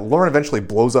 Yeah, Lauren eventually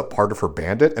blows up part of her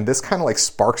bandit, and this kind of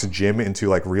sparks Jim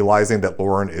into realizing that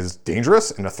Lauren is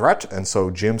dangerous and a threat, and so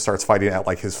Jim starts fighting at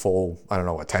his full, I don't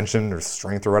know, attention or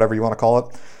strength or whatever you want to call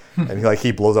it. And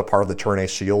he blows up part of the Turn A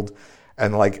shield.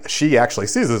 And she actually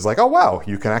sees it. It's oh wow,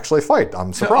 you can actually fight.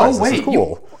 I'm surprised. Wait, this is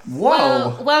cool.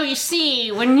 Whoa. Well, you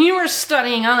see, when you were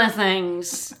studying other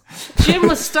things, Jim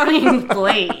was studying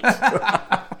Blade.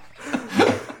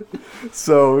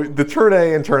 So the Turn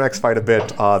A and Turn X fight a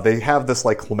bit. They have this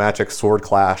climactic sword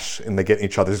clash, and they get in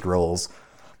each other's grills.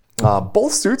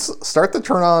 Both suits start to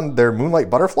turn on their moonlight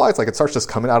butterflies. It starts just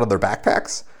coming out of their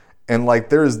backpacks. And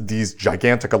there's these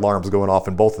gigantic alarms going off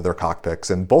in both of their cockpits,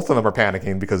 and both of them are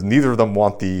panicking because neither of them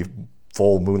want the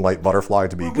full moonlight butterfly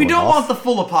to be going off. We don't want the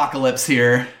full apocalypse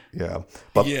here. Yeah.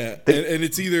 But and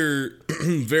it's either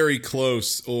very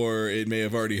close or it may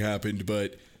have already happened,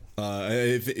 but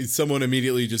if someone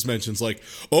immediately just mentions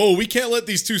oh, we can't let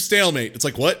these two stalemate. It's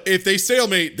what? If they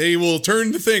stalemate, they will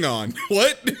turn the thing on.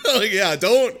 What?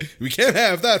 We can't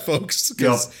have that, folks,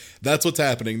 because that's what's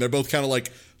happening. They're both kind of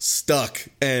stuck,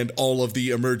 and all of the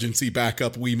emergency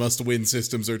backup we must win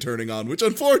systems are turning on, which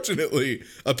unfortunately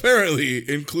apparently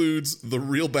includes the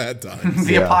real bad times.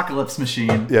 The apocalypse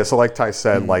machine. Yeah, so Ty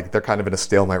said, they're kind of in a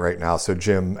stalemate right now, so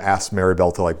Jim asks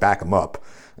Maribel to back him up.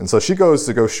 And so she goes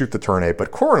to go shoot the Turn A,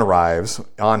 but Corin arrives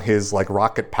on his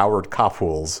rocket-powered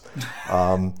copwheels.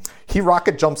 He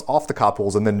rocket jumps off the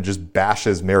copwheels and then just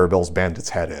bashes Maribel's bandit's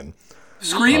head in.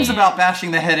 Screams about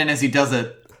bashing the head in as he does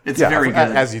it. It's very good.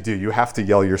 As you do. You have to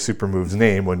yell your super move's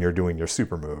name when you're doing your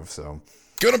super move, so...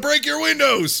 Gonna break your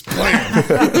windows! Blam!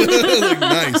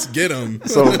 Nice, get him.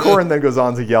 So Corin then goes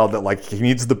on to yell that he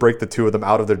needs to break the two of them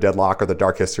out of their deadlock or the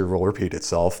dark history will repeat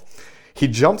itself. He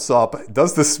jumps up,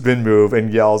 does the spin move,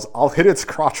 and yells, "I'll hit its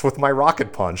crotch with my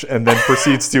rocket punch," and then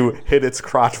proceeds to hit its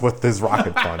crotch with his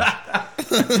rocket punch.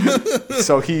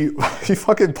 So he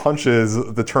fucking punches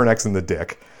the Turn X in the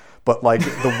dick. But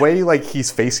the way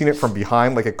he's facing it from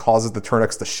behind, it causes the Turn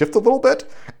X to shift a little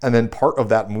bit, and then part of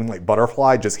that moonlight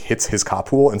butterfly just hits his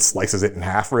coppool and slices it in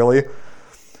half, really.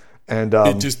 And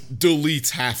it just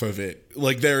deletes half of it.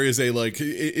 There is a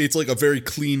it's a very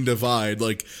clean divide.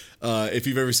 If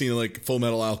you've ever seen Full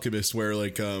Metal Alchemist, where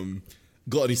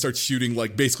Gluttony starts shooting,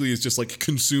 basically is just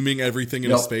consuming everything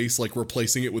in his space,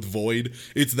 replacing it with void.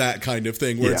 It's that kind of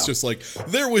thing where it's just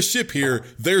there was ship here,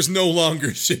 there's no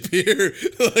longer ship here.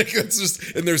 It's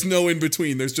just, and there's no in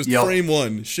between. There's just frame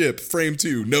 1, ship, frame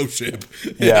 2, no ship.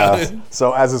 Yeah.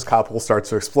 So as his coppool starts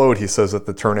to explode, he says that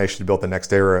the Turn A should build the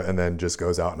next era, and then just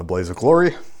goes out in a blaze of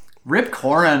glory. Rip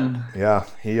Corin. Yeah,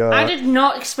 I did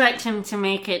not expect him to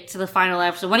make it to the final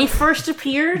episode. When he first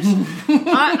appeared,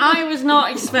 I was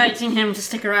not expecting him to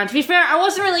stick around. To be fair, I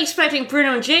wasn't really expecting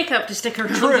Bruno and Jacob to stick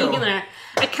around in there.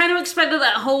 I kind of expected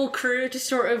that whole crew to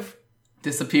sort of...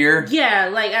 disappear? Yeah,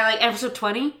 like episode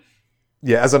 20.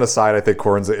 Yeah, as an aside, I think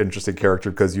Corin's an interesting character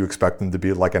because you expect him to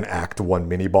be an Act 1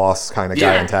 mini-boss kind of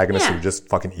guy antagonist who just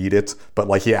fucking eat it.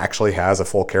 But he actually has a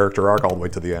full character arc all the way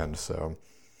to the end, so...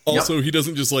 Also, he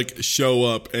doesn't just like show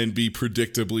up and be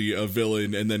predictably a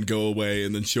villain and then go away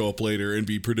and then show up later and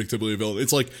be predictably a villain.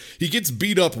 It's like he gets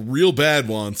beat up real bad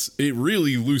once. It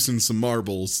really loosens some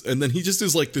marbles. And then he just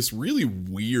is like this really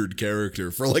weird character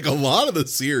for like a lot of the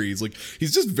series. Like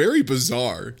he's just very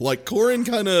bizarre. Like Corran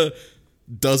kind of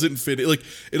doesn't fit it. Like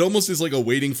it almost is like a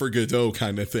Waiting for Godot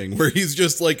kind of thing where he's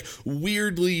just like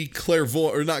weirdly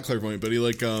clairvoyant, or not clairvoyant, but he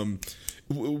like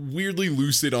weirdly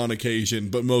lucid on occasion,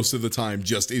 but most of the time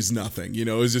just is nothing. You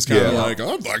know, it's just kind of like, I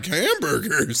like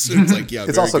hamburgers. It's like, yeah,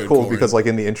 it's also cool because like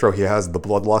in the intro he has the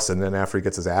bloodlust, and then after he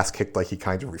gets his ass kicked, like he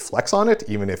kind of reflects on it,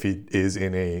 even if he is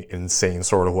in a insane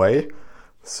sort of way.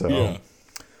 So yeah.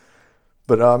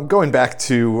 But going back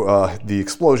to the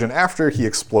explosion, after he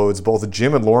explodes, both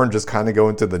Jim and Lauren just kind of go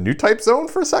into the new type zone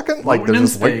for a second. Like there's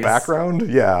this white background.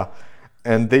 Yeah.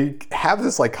 And they have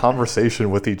this like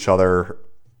conversation with each other,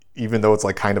 even though it's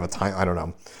like kind of a time, I don't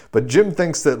know. But Jim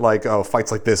thinks that like,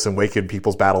 fights like this awaken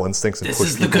people's battle instincts and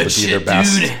push people to be their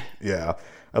best. Dude. Yeah.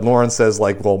 And Lauren says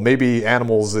like, well, maybe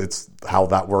animals, it's how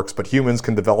that works, but humans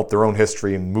can develop their own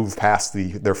history and move past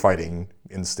their fighting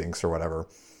instincts or whatever.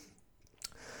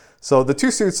 So the two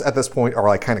suits at this point are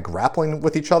like kind of grappling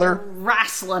with each other.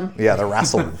 Wrestling. Yeah, they're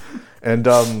wrestling. And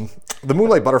the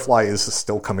Moonlight Butterfly is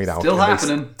still coming out. Still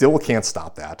happening. They still can't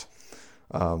stop that.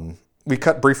 We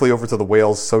cut briefly over to the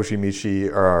whales. Soji and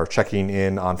Michi are checking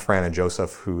in on Fran and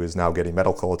Joseph, who is now getting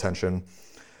medical attention.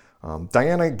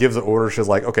 Diana gives an order. She's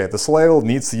like, okay, the Soleil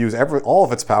needs to use all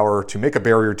of its power to make a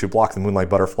barrier to block the Moonlight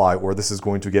Butterfly, or this is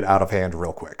going to get out of hand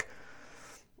real quick.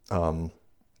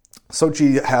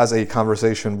 Soji has a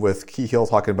conversation with Kihil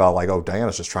talking about like, oh,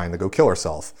 Diana's just trying to go kill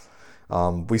herself.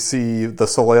 We see the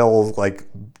Soleil like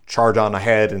charge on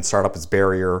ahead and start up its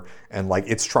barrier, and like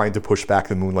it's trying to push back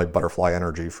the Moonlight Butterfly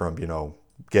energy from, you know,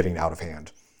 getting out of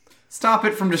hand. Stop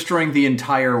it from destroying the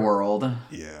entire world.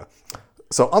 Yeah.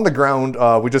 So on the ground,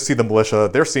 we just see the militia.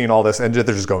 They're seeing all this, and they're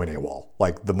just going AWOL.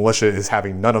 Like the militia is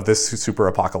having none of this super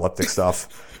apocalyptic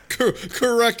stuff.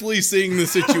 Correctly seeing the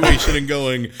situation and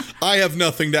going, I have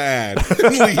nothing to add.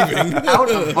 And leaving.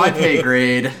 Out of my pay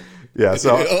grade. Yeah,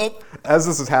 so as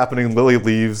this is happening, Lily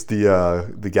leaves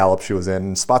the gallop she was in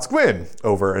and spots Gwyn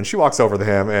over, and she walks over to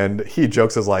him, and he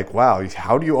jokes as like, wow,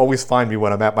 how do you always find me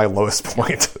when I'm at my lowest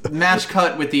point? Match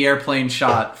cut with the airplane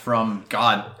shot from,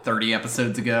 30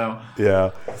 episodes ago.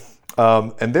 Yeah.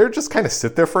 And they're just kind of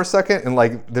sit there for a second, and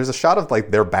like there's a shot of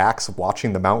like their backs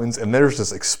watching the mountains, and there's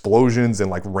just explosions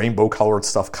and like rainbow colored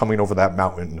stuff coming over that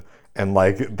mountain, and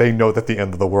like they know that the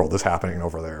end of the world is happening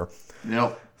over there.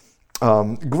 Yep.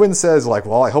 Gwyn says like,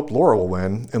 well, I hope Laura will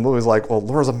win, and Lily's like, well,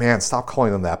 Laura's a man, stop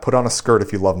calling him that, put on a skirt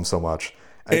if you love him so much.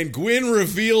 And Gwyn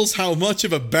reveals how much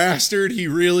of a bastard he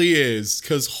really is,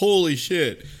 because holy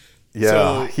shit. Yeah,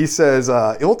 so, he says,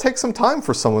 it'll take some time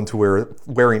for someone to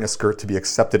wearing a skirt to be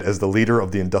accepted as the leader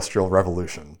of the Industrial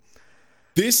Revolution.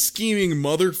 This scheming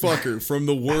motherfucker from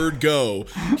the word go,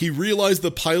 he realized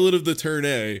the pilot of the Turn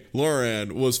A,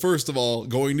 Loran, was first of all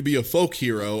going to be a folk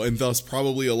hero and thus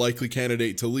probably a likely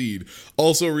candidate to lead.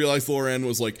 Also realized Loran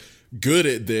was like good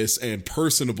at this and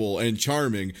personable and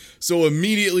charming. So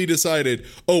immediately decided,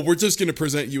 oh, we're just going to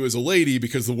present you as a lady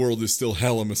because the world is still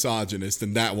hella misogynist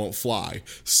and that won't fly.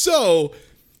 So,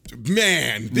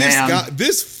 man,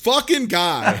 this fucking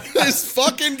guy,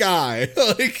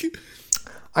 like...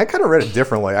 I kind of read it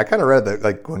differently. I kind of read that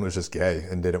like Gwyn was just gay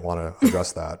and didn't want to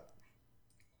address that.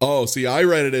 Oh, see, I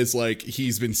read it as like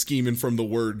he's been scheming from the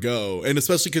word go, and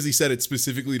especially because he said it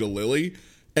specifically to Lily,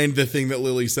 and the thing that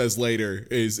Lily says later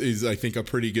is I think a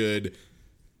pretty good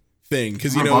thing,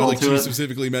 because you know like she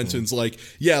specifically mentions like,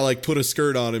 yeah, like put a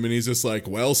skirt on him, and he's just like,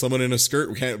 well, someone in a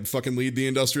skirt can't fucking lead the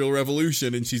Industrial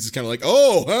Revolution, and she's just kind of like,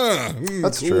 oh,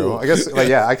 that's cool. True. I guess like,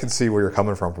 yeah, I can see where you're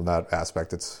coming from that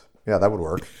aspect. That would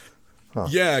work. Huh.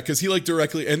 Yeah, because he like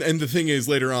directly, and the thing is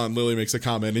later on, Lily makes a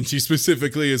comment, and she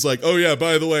specifically is like, oh yeah,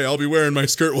 by the way, I'll be wearing my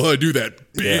skirt while I do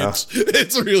that, bitch. Yeah.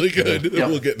 It's really good. Yeah.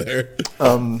 We'll get there.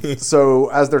 So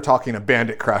as they're talking, a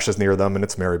bandit crashes near them, and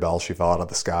it's Maribel. She fell out of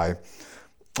the sky.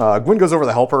 Gwyn goes over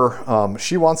to help her.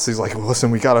 He's like,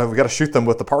 listen, we gotta shoot them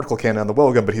with the particle cannon and the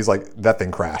wheel gun, but he's like, that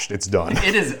thing crashed. It's done.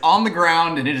 It is on the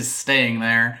ground, and it is staying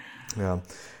there. Yeah.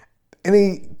 In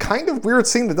a kind of weird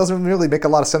scene that doesn't really make a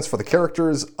lot of sense for the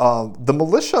characters, the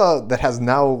militia that has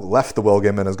now left the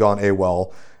Wilgem and has gone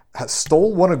AWOL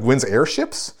stole one of Gwyn's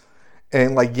airships,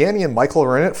 and like Yanni and Michael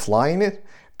are in it, flying it,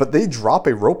 but they drop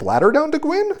a rope ladder down to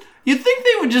Gwyn? You'd think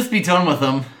they would just be done with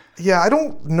him. Yeah, I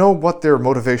don't know what their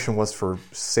motivation was for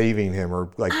saving him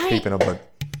or like keeping him,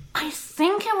 but... I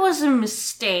think it was a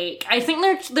mistake. I think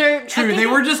they're True, they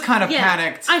were just kind of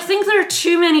panicked. I think there are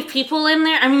too many people in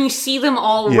there. I mean, you see them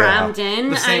all rammed in.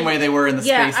 The same way they were in the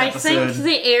space episode. I think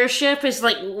the airship is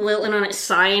like lilting on its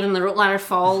side and the rope ladder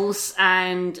falls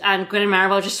and Gwyn and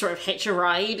Maribel just sort of hitch a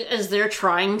ride as they're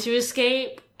trying to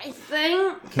escape. I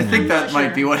think that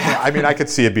might be what happened. I mean, I could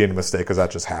see it being a mistake because that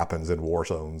just happens in war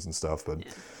zones and stuff. But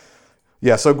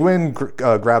yeah, so Gwyn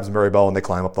grabs Maribel and they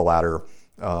climb up the ladder.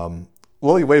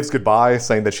 Lily waves goodbye,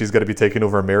 saying that she's going to be taking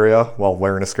over Miria while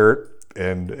wearing a skirt.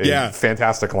 And a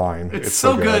fantastic line. It's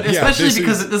so good, especially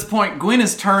because at this point, Gwyn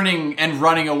is turning and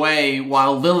running away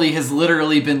while Lily has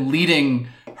literally been leading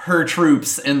her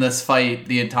troops in this fight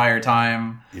the entire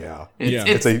time. Yeah.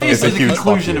 It's basically the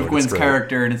conclusion of Gwyn's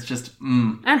character, and it's just,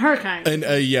 And her character. And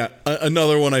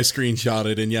another one I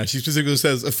screenshotted, and she specifically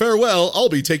says, farewell, I'll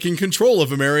be taking control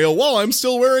of Ameria while I'm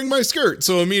still wearing my skirt.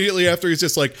 So immediately after, he's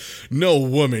just like, no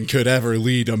woman could ever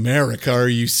lead America, are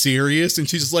you serious? And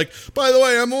she's just like, by the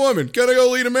way, I'm a woman, gotta go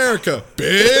lead America,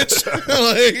 bitch!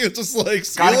 It's just like,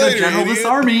 see gotta you later, go general idiot. this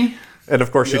army. And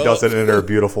of course she does it in her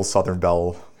beautiful Southern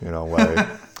Belle, way.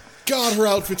 God, her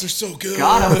outfits are so good.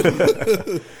 Got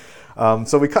him.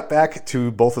 So we cut back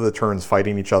to both of the turns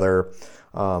fighting each other.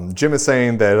 Jim is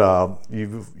saying that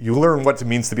you learn what it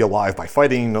means to be alive by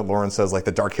fighting. Lauren says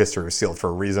the dark history was sealed for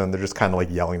a reason. They're just kind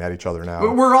of yelling at each other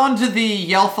now. We're on to the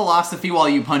yell philosophy while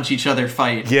you punch each other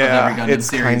fight. Yeah, of every Gundam it's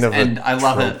series, kind of and I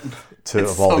love it.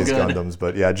 Of all these Gundams,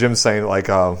 but Jim's saying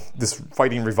this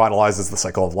fighting revitalizes the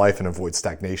cycle of life and avoids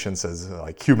stagnation. Says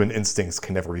human instincts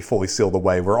can never be fully sealed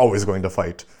away. We're always going to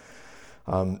fight.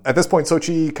 At this point,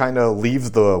 Sochi kind of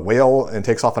leaves the whale and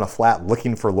takes off on a flat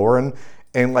looking for Lauren.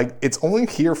 And it's only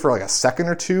here for a second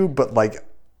or two, but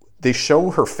they show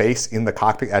her face in the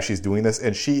cockpit as she's doing this,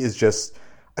 and she is just,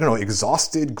 I don't know,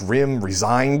 exhausted, grim,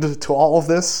 resigned to all of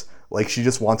this. She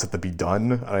just wants it to be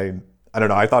done. I don't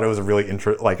know. I thought it was a really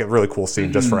a really cool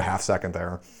scene just for a half second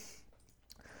there.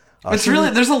 It's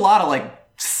there's a lot of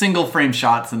single frame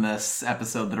shots in this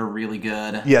episode that are really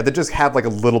good. Yeah, that just have a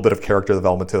little bit of character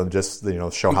development to them, just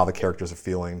show how the characters are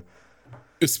feeling.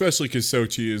 Especially because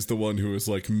Sochi is the one who is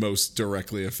most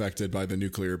directly affected by the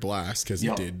nuclear blast because he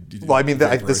did. Well, I mean,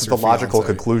 this is the logical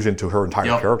conclusion to her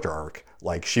entire character arc.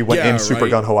 She went in super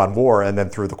gung-ho on war, and then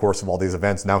through the course of all these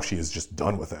events, now she is just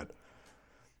done with it.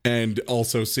 And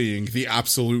also seeing the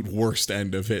absolute worst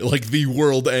end of it, the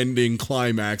world-ending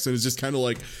climax, and it's just kind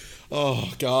of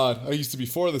oh God, I used to be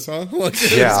for this, huh?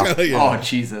 Oh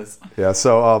Jesus. Yeah.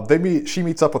 So She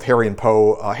meets up with Harry and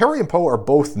Poe. Harry and Poe are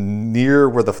both near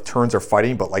where the turns are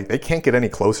fighting, but they can't get any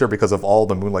closer because of all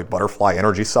the Moonlight Butterfly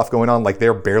energy stuff going on.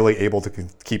 They're barely able to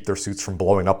keep their suits from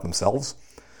blowing up themselves.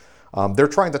 They're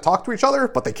trying to talk to each other,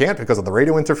 but they can't because of the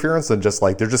radio interference, and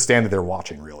they're just standing there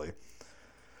watching, really.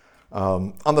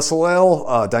 On the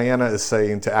Soleil, Diana is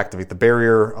saying to activate the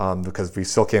barrier because we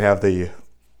still can't have the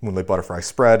Moonlight Butterfly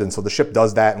spread, and so the ship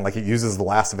does that, and it uses the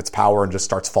last of its power and just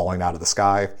starts falling out of the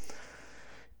sky.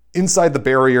 Inside the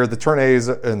barrier, the Turn A's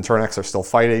and Turn X are still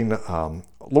fighting.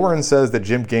 Lauren says that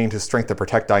Jim gained his strength to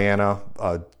protect Diana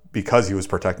because he was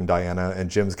protecting Diana,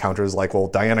 and Jim's counter is well,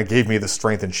 Diana gave me the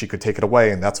strength and she could take it away,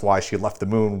 and that's why she left the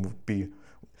moon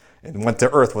and went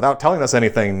to Earth without telling us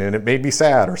anything, and it made me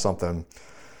sad or something.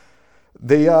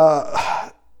 They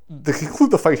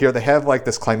conclude the fight here. They have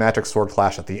this climactic sword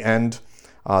clash at the end.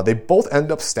 They both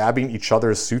end up stabbing each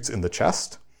other's suits in the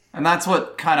chest. And that's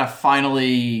what kind of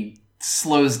finally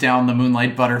slows down the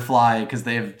Moonlight Butterfly because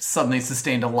they have suddenly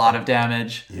sustained a lot of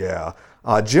damage. Yeah.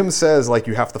 Jim says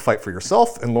you have to fight for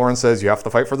yourself, and Lauren says you have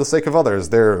to fight for the sake of others.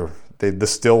 They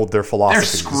distilled their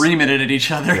philosophies. They're screaming it at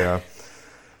each other. Yeah.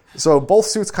 So both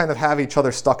suits kind of have each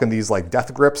other stuck in these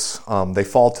death grips. They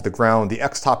fall to the ground. The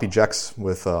X-Top ejects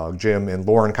with Jim, and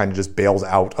Lauren kind of just bails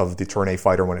out of the Turn A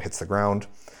fighter when it hits the ground.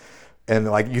 And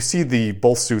you see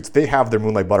both suits, they have their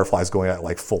Moonlight Butterflies going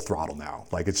at full throttle now.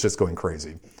 It's just going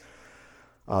crazy.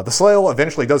 The Soleil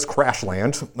eventually does crash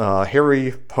land.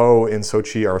 Harry, Poe, and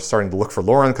Sochi are starting to look for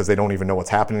Lauren because they don't even know what's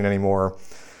happening anymore.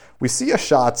 We see a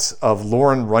shot of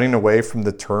Lauren running away from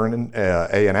the Turn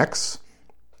A and X.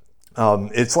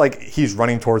 It's he's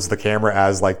running towards the camera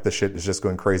as the shit is just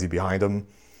going crazy behind him.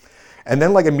 And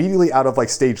then immediately out of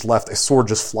stage left, a sword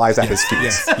just flies at his feet.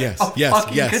 Yes. And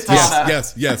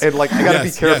I gotta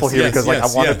be careful here because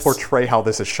I want to portray how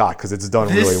this is shot because it's done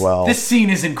really well. This scene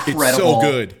is incredible. It's so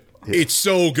good. Yeah. It's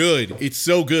so good. It's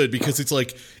so good because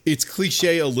it's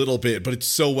cliche a little bit, but it's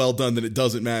so well done that it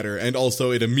doesn't matter. And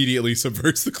also it immediately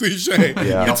subverts the cliche.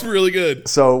 Yeah. It's really good.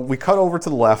 So we cut over to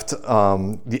the left.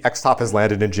 The X-Top has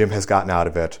landed and Jim has gotten out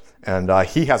of it. And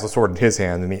he has a sword in his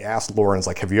hand, and he asked Lauren's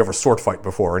have you ever sword fight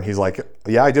before? And he's like,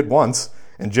 yeah, I did once.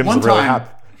 And Jim's really happy.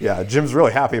 Yeah, Jim's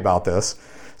really happy about this.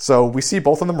 So we see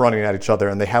both of them running at each other,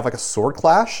 and they have like a sword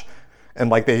clash. And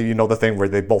like they, the thing where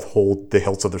they both hold the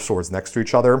hilts of their swords next to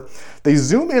each other. They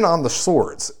zoom in on the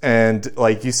swords, and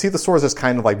like you see the swords just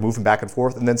kind of like moving back and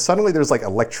forth, and then suddenly there's like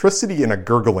electricity and a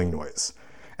gurgling noise.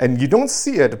 And you don't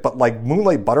see it, but like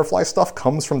Moonlight Butterfly stuff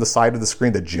comes from the side of the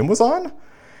screen that Jim was on.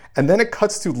 And then it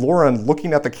cuts to Lauren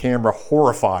looking at the camera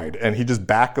horrified, and he just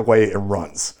back away and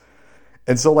runs.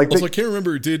 And so like also, I can't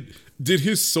remember, did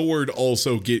his sword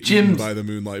also get eaten by the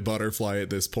Moonlight Butterfly at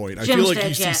this point? I feel like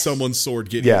you see someone's sword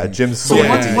get eaten. Yeah, Jim's sword.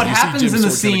 So what happens in the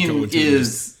scene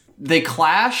is they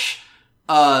clash.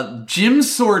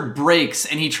 Jim's sword breaks,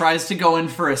 and he tries to go in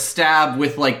for a stab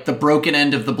with like the broken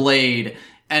end of the blade.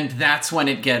 And that's when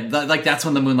that's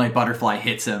when the Moonlight Butterfly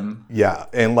hits him. Yeah,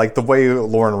 and like the way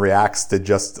Lauren reacts to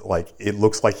just like, it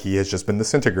looks like he has just been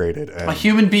disintegrated. And, a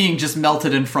human being just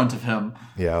melted in front of him.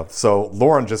 Yeah, so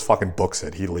Lauren just fucking books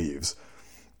it. He leaves.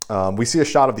 We see a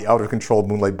shot of the out-of-control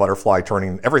Moonlight Butterfly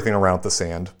turning everything around with the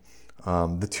sand.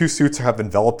 The two suits have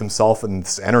enveloped themselves in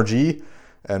this energy,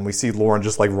 and we see Lauren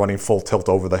just like running full tilt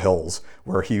over the hills,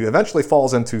 where he eventually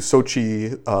falls into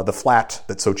Sochi, the flat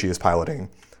that Sochi is piloting.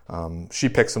 She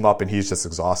picks him up and he's just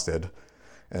exhausted.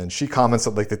 And she comments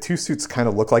that like the two suits kind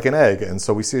of look like an egg. And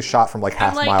so we see a shot from like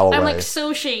half mile away. I'm like,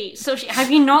 Sochi, have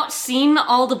you not seen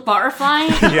all the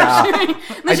butterflies? Yeah.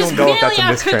 I don't know if that's a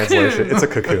mistranslation. It's a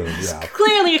cocoon, yeah.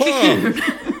 Clearly a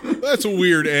cocoon. That's a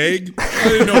weird egg. I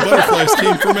didn't know butterflies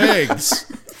came from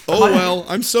eggs. Oh, well,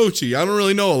 I'm Sochi. I don't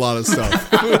really know a lot of stuff.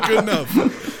 Good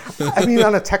enough. I mean,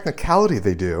 on a technicality,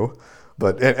 they do.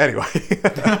 But anyway.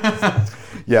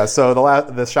 Yeah, so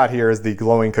the shot here is the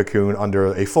glowing cocoon under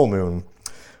a full moon.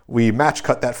 We match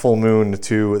cut that full moon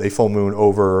to a full moon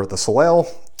over the Soleil.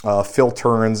 Phil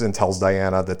turns and tells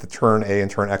Diana that the turn A and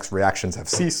turn X reactions have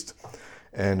ceased.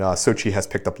 And Sochi has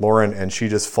picked up Lauren, and she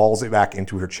just falls back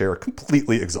into her chair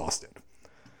completely exhausted.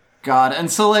 God,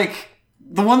 and so like,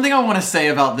 the one thing I want to say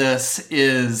about this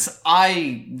is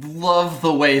I love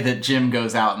the way that Jim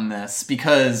goes out in this,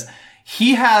 because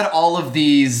he had all of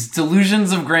these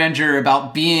delusions of grandeur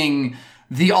about being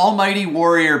the almighty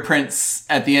warrior prince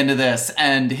at the end of this,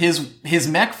 and his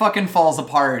mech fucking falls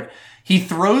apart. He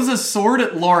throws a sword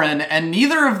at Lauren, and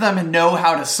neither of them know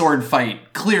how to sword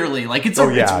fight, clearly. Like, it's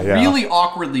really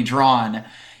awkwardly drawn.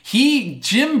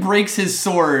 Jim breaks his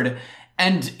sword,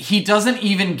 and he doesn't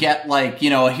even get, like,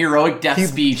 a heroic death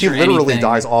speech or anything. He literally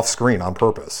dies off screen on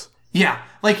purpose. Yeah.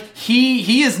 Like,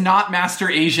 he is not Master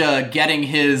Asia getting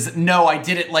his, no, I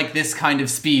did it like this kind of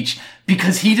speech,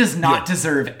 because he does not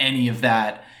deserve any of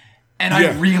that. And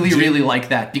I really like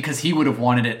that, because he would have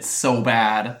wanted it so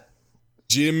bad.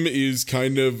 Jim is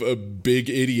kind of a big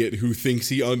idiot who thinks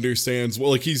he understands.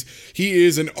 Well, like he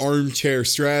is an armchair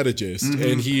strategist,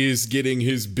 and he is getting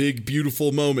his big,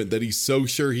 beautiful moment that he's so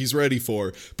sure he's ready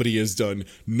for, but he has done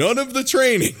none of the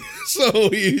training. So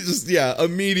he's just,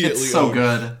 immediately. It's so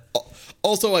good.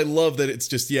 Also, I love that it's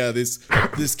just,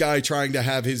 this guy trying to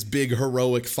have his big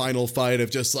heroic final fight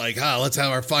of just like, let's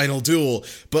have our final duel.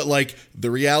 But like, the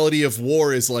reality of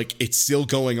war is like, it's still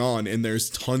going on, and there's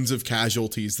tons of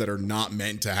casualties that are not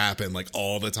meant to happen like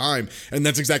all the time. And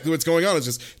that's exactly what's going on. It's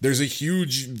just, there's a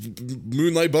huge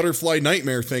Moonlight Butterfly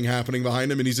nightmare thing happening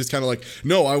behind him, and he's just kind of like,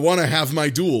 no, I want to have my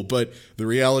duel. But the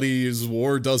reality is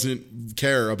war doesn't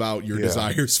care about your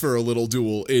desires for a little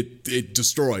duel. It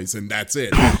destroys, and that's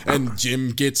it. And Jim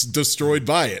gets destroyed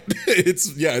by it.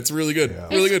 It's really good. Yeah.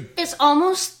 Really good. It's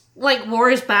almost like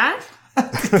war is bad.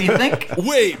 Do you think?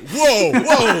 Wait, whoa.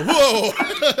 Whoa,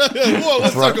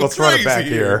 let's run it back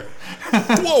here.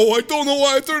 Whoa, I don't know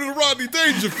why I turned into Rodney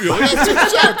Dangerfield. I'm too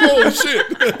shocked. Holy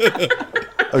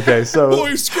shit. Okay, so... Oh,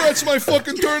 you scratched my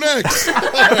fucking turn X.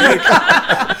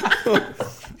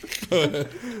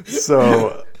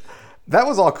 So... that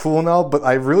was all cool now, but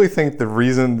I really think the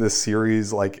reason this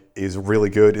series is really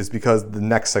good is because the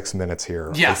next 6 minutes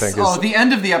here. Yes. I think the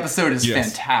end of the episode is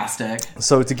fantastic.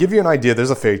 So to give you an idea,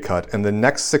 there's a fade cut, and the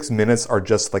next 6 minutes are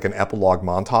just like an epilogue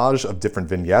montage of different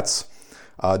vignettes.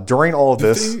 During all of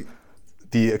this,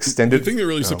 the extended... The thing that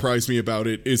really surprised me about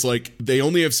it is like they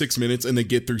only have 6 minutes and they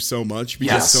get through so much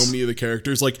because so many of the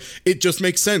characters, like, it just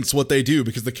makes sense what they do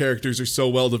because the characters are so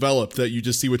well developed that you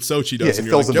just see what Sochi does and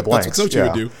you're like, yep, that's what Sochi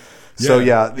would do. So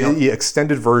the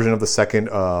extended version of the second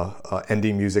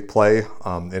ending music play,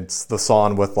 it's the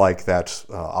song with like that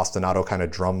ostinato kind of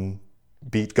drum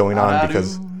beat going on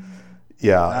because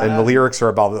and the lyrics are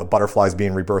about butterflies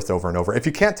being rebirthed over and over. If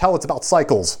you can't tell, it's about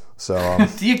cycles. So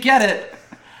do you get it?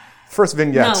 First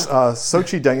vignettes,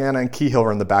 Sochi, Diana, and Kihil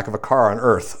are in the back of a car on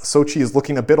Earth. Sochi is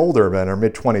looking a bit older, but in her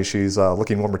mid-20s. She's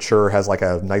looking more mature, has like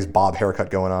a nice bob haircut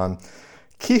going on.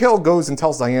 Kihil goes and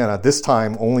tells Diana, this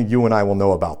time only you and I will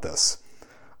know about this.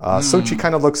 Sochi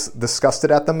kind of looks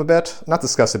disgusted at them a bit. Not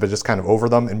disgusted, but just kind of over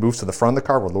them, and moves to the front of the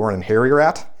car where Lauren and Harry are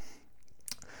at.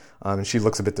 And she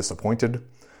looks a bit disappointed.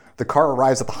 The car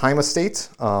arrives at the Heim estate.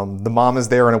 The mom is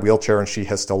there in a wheelchair, and she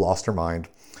has still lost her mind.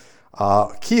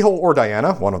 Kihil or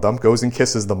Diana, one of them, goes and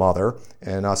kisses the mother,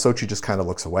 and Sochi just kind of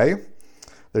looks away.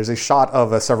 There's a shot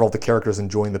of several of the characters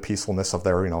enjoying the peacefulness of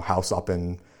their, house up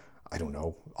in, I don't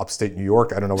know, upstate New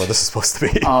York. I don't know where this is supposed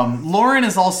to be. Lauren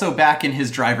is also back in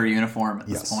his driver uniform at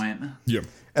this point. Yeah.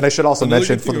 And I should also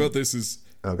mention... The thing about this is...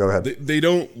 Oh, go ahead. They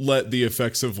don't let the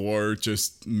effects of war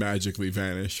just magically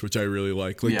vanish, which I really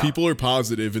like. Like, people are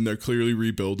positive and they're clearly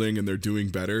rebuilding and they're doing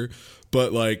better.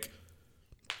 But, like,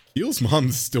 Keel's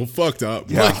mom's still fucked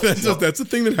up. Yeah. Like, that's a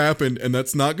thing that happened, and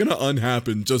that's not going to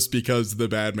unhappen just because the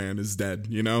bad man is dead,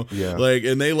 Yeah. Like,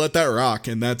 and they let that rock,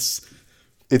 and that's...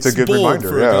 It's a good reminder,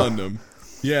 for a Gundam.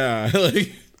 Yeah,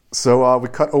 like... So we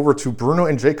cut over to Bruno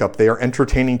and Jacob. They are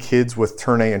entertaining kids with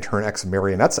Turn A and Turn X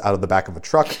marionettes out of the back of a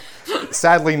truck.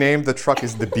 Sadly named, the truck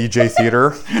is the BJ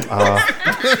Theater.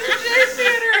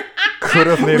 Could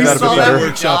have named that a bit better.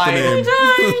 Workshop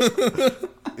the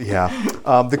name. Yeah.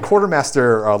 The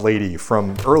quartermaster lady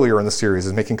from earlier in the series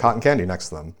is making cotton candy next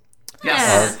to them.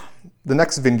 Yes. The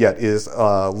next vignette is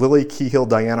Lily, Kihil,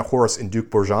 Diana, Horace, and Duke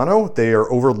Borgiano. They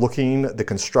are overlooking the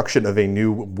construction of a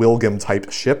new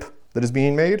Wilgem-type ship that is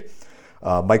being made.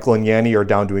 Michael and Yanni are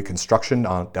down doing construction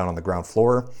down on the ground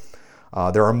floor.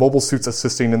 There are mobile suits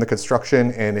assisting in the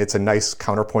construction, and it's a nice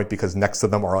counterpoint because next to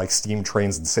them are like steam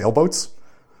trains and sailboats.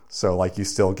 So like you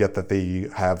still get that they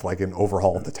have like an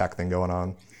overhaul of the tech thing going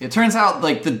on. It turns out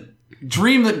like the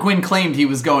dream that Gwyn claimed he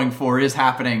was going for is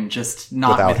happening, just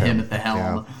not Without with him him at the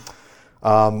helm.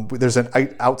 Yeah. There's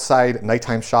an outside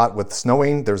nighttime shot with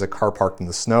snowing. There's a car parked in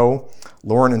the snow.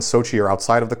 Lauren and Sochi are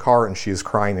outside of the car, and she is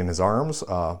crying in his arms.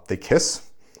 They kiss.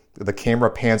 The camera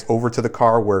pans over to the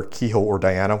car where Kihil or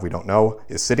Diana, we don't know,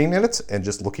 is sitting in it and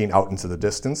just looking out into the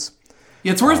distance.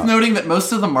 Yeah, it's worth noting that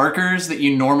most of the markers that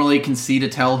you normally can see to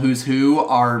tell who's who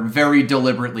are very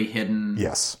deliberately hidden.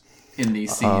 Yes. In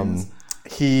these scenes.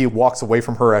 He walks away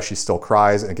from her as she still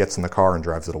cries and gets in the car and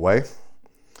drives it away.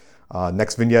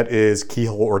 Next vignette is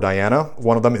Kihil or Diana.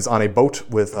 One of them is on a boat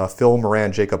with Phil,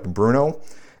 Moran, Jacob, and Bruno.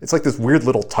 It's like this weird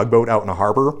little tugboat out in a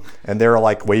harbor, and they're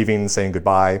like waving, saying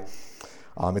goodbye.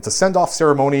 It's a send-off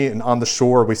ceremony, and on the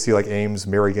shore we see like Ames,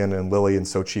 Merrigan, and Lily and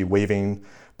Sochi waving.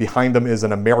 Behind them is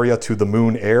an Ameria to the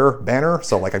Moon Air banner,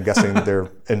 so like I'm guessing they're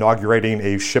inaugurating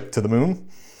a ship to the moon.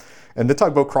 And the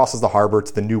tugboat crosses the harbor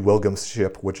to the new Wilgem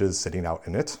ship, which is sitting out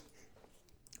in it.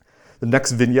 The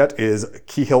next vignette is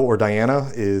Kihil or Diana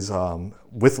is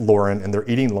with Lauren, and they're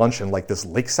eating lunch in like this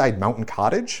lakeside mountain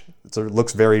cottage. It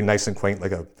looks very nice and quaint,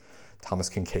 like a Thomas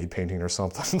Kincaid painting or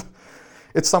something.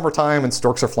 It's summertime, and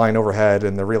storks are flying overhead,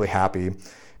 and they're really happy.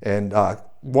 And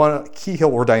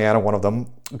Kihil or Diana, one of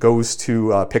them, goes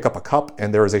to pick up a cup,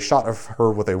 and there is a shot of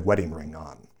her with a wedding ring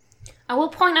on. I will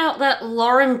point out that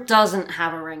Lauren doesn't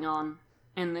have a ring on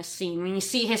in this scene. When you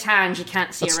see his hands, you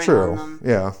can't see a ring on them.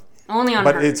 Yeah. Only on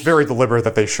But hers. it's very deliberate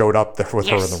that they showed up there with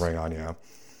her in the ring on, yeah.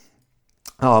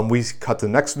 We cut to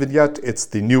the next vignette. It's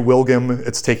the new Wilgem.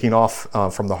 It's taking off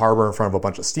from the harbor in front of a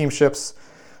bunch of steamships.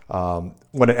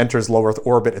 When it enters low Earth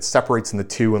orbit, it separates into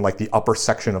two, and like the upper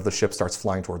section of the ship starts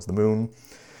flying towards the moon.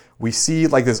 We see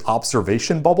like this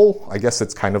observation bubble. I guess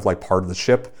it's kind of like part of the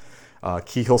ship.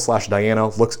 Kihil / Diana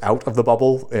looks out of the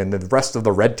bubble, and the rest of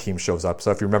the red team shows up.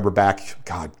 So if you remember back,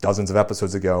 dozens of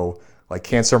episodes ago, like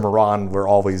Cancer and Moran were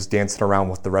always dancing around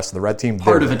with the rest of the red team.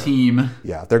 Part of a team.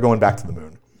 Yeah, they're going back to the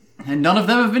moon. And none of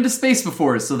them have been to space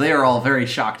before, so they are all very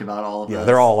shocked about all of this. Yeah,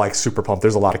 they're all like super pumped.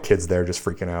 There's a lot of kids there just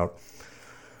freaking out.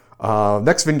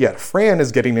 Next vignette, Fran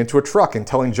is getting into a truck and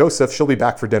telling Joseph she'll be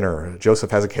back for dinner.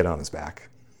 Joseph has a kid on his back.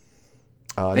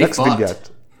 Next vignette.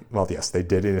 Well, yes, they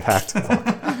did in fact.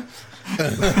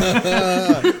 Just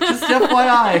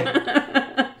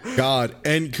FYI. God,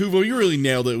 and Kubo, you really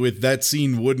nailed it with that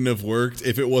scene wouldn't have worked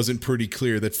if it wasn't pretty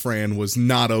clear that Fran was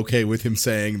not okay with him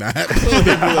saying that.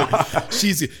 Like,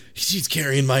 she's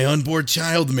carrying my unborn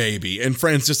child, maybe. And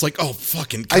Fran's just like, oh,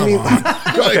 fucking come on.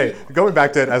 Okay, going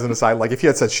back to it as an aside, like if he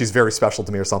had said she's very special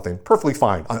to me or something, perfectly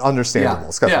fine, understandable,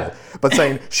 acceptable. Yeah. But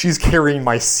saying she's carrying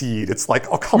my seed, it's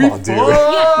like, oh, come on, dude.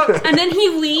 Yeah. And then he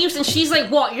leaves and she's like,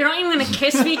 what, you're not even going to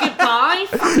kiss me goodbye?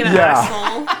 Fucking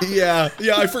asshole. Yeah,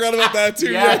 I forgot about that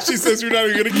too. Yeah, she says you're not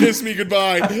even going to kiss me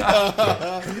goodbye.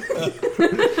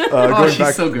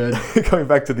 She's so good. Going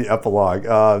back to the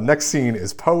epilogue, next scene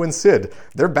is Poe and Sid.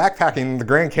 They're backpacking the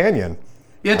Grand Canyon.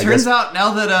 Yeah, it turns out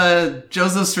now that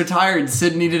Joseph's retired,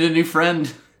 Sid needed a new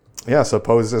friend. Yeah, so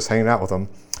Poe's just hanging out with him.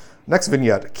 Next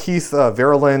vignette, Keith,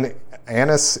 Verilyn,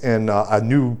 Annis, and a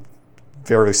new,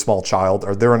 very small child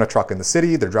they're in a truck in the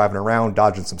city. They're driving around,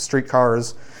 dodging some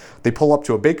streetcars. They pull up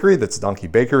to a bakery that's Donkey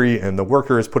Bakery, and the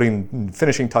worker is putting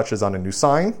finishing touches on a new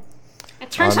sign. It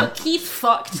turns out Keith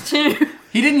fucked too.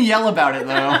 He didn't yell about it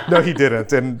though. No, he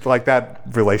didn't, and like that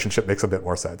relationship makes a bit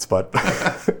more sense. But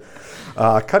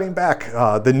cutting back,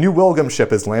 the new Wilgum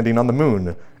ship is landing on the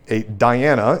moon.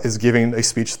 Diana is giving a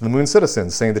speech to the moon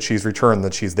citizens, saying that she's returned,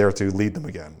 that she's there to lead them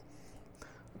again.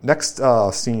 Next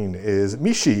scene is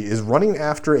Mishi is running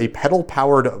after a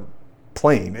pedal-powered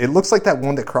plane. It looks like that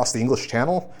one that crossed the English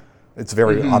Channel. It's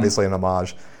very obviously an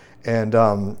homage. And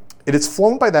it is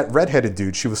flown by that redheaded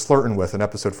dude she was flirting with in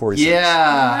episode 46.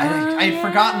 Yeah, I'd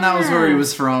forgotten that was where he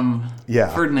was from. Yeah.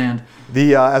 Ferdinand.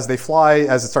 As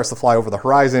it starts to fly over the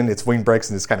horizon, its wing breaks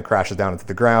and just kind of crashes down into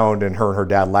the ground, and her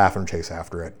dad laugh and chase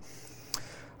after it.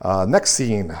 Next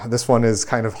scene, this one is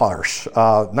kind of harsh.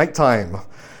 Nighttime.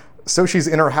 So she's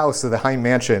in her house at the Heim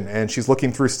Mansion, and she's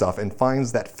looking through stuff and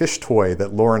finds that fish toy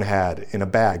that Lauren had in a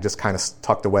bag just kind of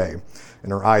tucked away,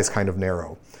 and her eyes kind of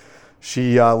narrow.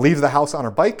 She leaves the house on her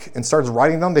bike and starts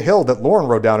riding down the hill that Lauren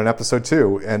rode down in episode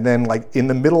 2. And then, like, in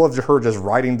the middle of her just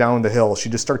riding down the hill, she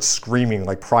just starts screaming,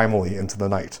 like, primally into the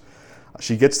night.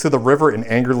 She gets to the river and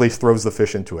angrily throws the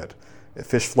fish into it. The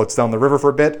fish floats down the river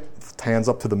for a bit, hands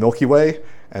up to the Milky Way,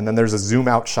 and then there's a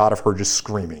zoom-out shot of her just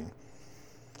screaming.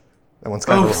 That one's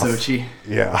kind of rough. Sochi.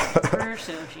 Yeah.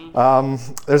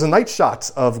 Sochi. There's a night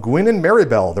shot of Gwyn and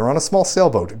Maribel. They're on a small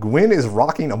sailboat. Gwyn is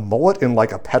rocking a mullet in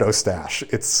like a pedo stash.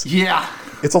 It's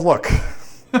a look.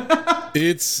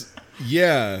 It's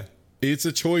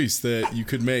a choice that you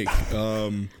could make.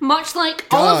 Much like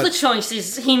all of the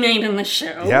choices he made in the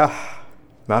show. Yeah,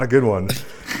 not a good one.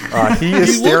 He He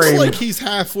staring. looks like he's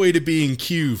halfway to being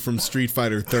Q from Street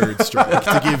Fighter Third Strike,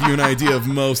 to give you an idea of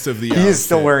most of the He is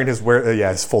still wearing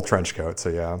his full trench coat. So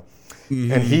yeah.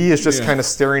 Mm-hmm. And he is just kind of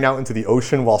staring out into the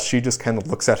ocean while she just kind of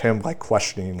looks at him like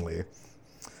questioningly.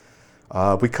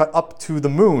 We cut up to the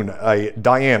moon.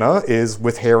 Diana is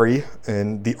with Harry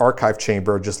in the archive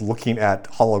chamber just looking at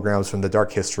holograms from the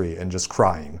Dark History and just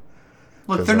crying.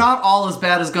 Look, they're not all as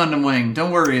bad as Gundam Wing.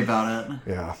 Don't worry about it.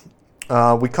 Yeah.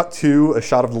 We cut to a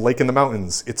shot of the lake in the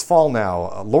mountains. It's fall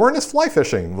now. Lauren is fly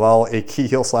fishing while a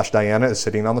Kihil/Diana is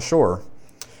sitting on the shore.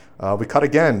 We cut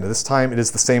again. This time it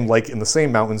is the same lake in the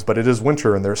same mountains, but it is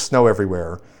winter and there's snow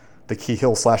everywhere. The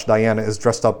Kihil/Diana is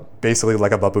dressed up basically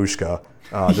like a babushka,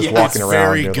 just walking around.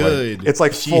 Very good. It's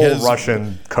like full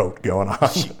Russian coat going on.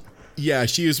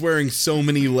 She is wearing so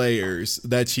many layers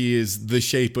that she is the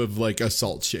shape of like a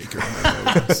salt shaker.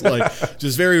 Like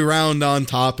just very round on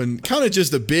top and kind of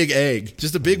just a big egg,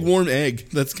 just a big warm egg.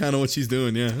 That's kind of what she's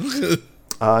doing. Yeah.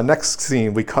 Next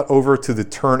scene, we cut over to the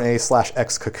Turn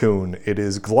A/X cocoon. It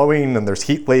is glowing and there's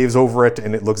heat waves over it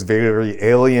and it looks very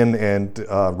alien and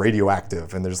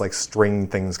radioactive and there's like string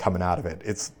things coming out of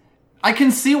it. I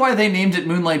can see why they named it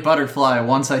Moonlight Butterfly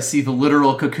once I see the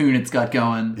literal cocoon it's got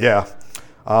going. Yeah.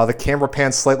 The camera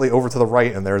pans slightly over to the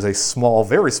right, and there's a small,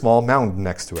 very small mound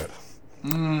next to it.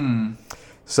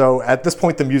 So at this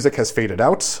point, the music has faded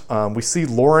out. We see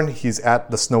Lauren. He's at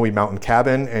the snowy mountain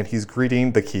cabin, and he's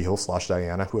greeting the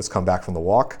Kihil/Diana, who has come back from the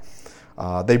walk.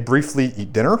 They briefly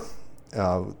eat dinner.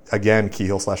 Again,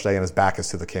 Kihil/Diana's back is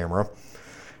to the camera.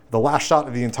 The last shot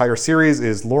of the entire series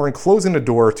is Lauren closing the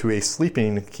door to a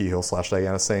sleeping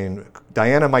Kihil/Diana, saying,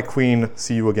 "Diana, my queen,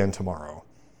 see you again tomorrow."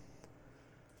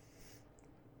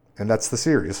 And that's the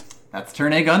series. That's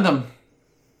Turn A Gundam.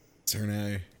 Turn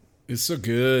A. It's so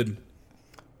good.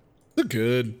 So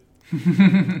good.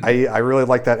 I really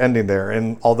like that ending there.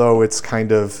 And although it's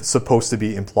kind of supposed to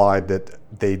be implied that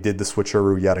they did the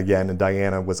switcheroo yet again and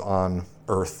Diana was on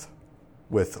Earth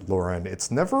with Lauren,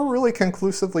 it's never really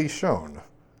conclusively shown.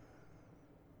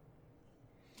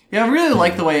 Yeah, I really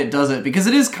like the way it does it because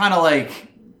it is kind of like,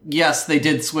 yes, they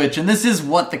did switch, and this is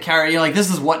what the character, like,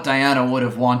 this is what Diana would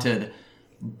have wanted.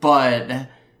 But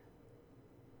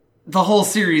the whole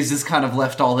series has kind of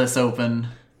left all this open.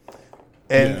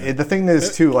 And the thing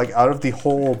is, too, like, out of the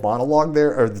whole monologue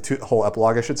there, or the whole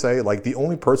epilogue, I should say, like, the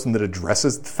only person that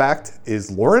addresses the fact is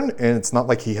Lauren, and it's not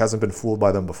like he hasn't been fooled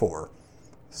by them before.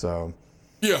 So.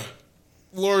 Yeah.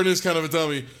 Lauren is kind of a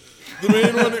dummy. The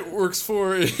main one it works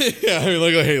for, yeah, I mean,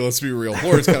 like, hey, let's be real.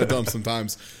 Lauren's kind of dumb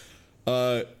sometimes.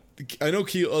 I know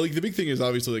Keel, like, the big thing is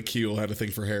obviously that Keel had a thing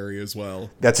for Harry as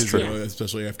well. That's true.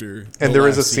 Especially after. And there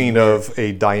is a scene of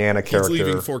a Diana character. He's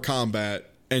leaving for combat,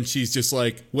 and she's just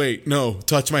like, wait, no,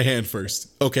 touch my hand first.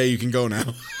 Okay, you can go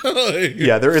now.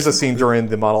 Yeah, there is a scene during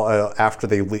the model after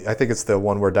they leave. I think it's the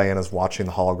one where Diana's watching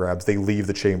the holograms. They leave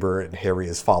the chamber, and Harry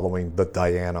is following the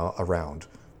Diana around.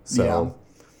 So. Yeah.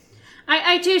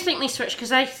 I do think they switched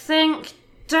because I think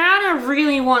Diana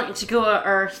really wanted to go to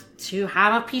Earth to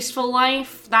have a peaceful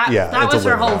life. That was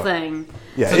her whole thing.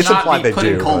 Yeah, to it's not implied be they put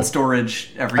do. in cold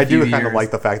storage every I few do years. kind of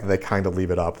like the fact that they kind of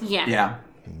leave it up. Yeah. Yeah.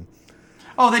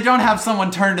 Oh, they don't have someone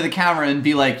turn to the camera and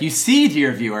be like, "You see,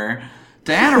 dear viewer,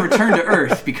 Diana returned to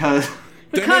Earth because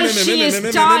she is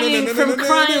dying from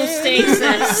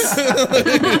cryostasis."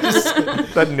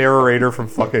 That narrator from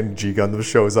fucking G Gundam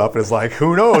shows up and is like,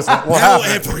 "Who knows what will Now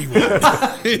happen?" everyone.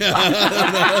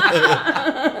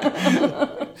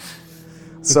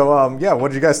 So, what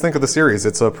did you guys think of the series?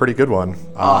 It's a pretty good one. It's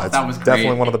that was great.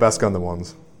 definitely one of the best Gundam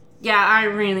ones. Yeah, I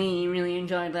really, really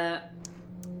enjoyed that.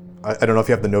 I don't know if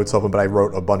you have the notes open, but I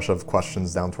wrote a bunch of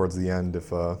questions down towards the end.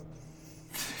 If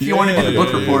you want to do the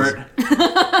book report.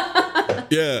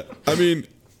 Yeah, I mean,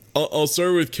 I'll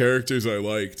start with characters I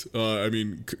liked. I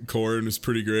mean, Korn is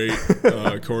pretty great.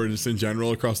 Korn just in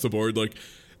general across the board. Like,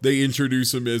 they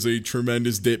introduce him as a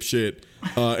tremendous dipshit.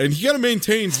 And he kind of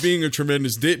maintains being a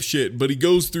tremendous dipshit, but he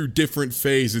goes through different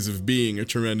phases of being a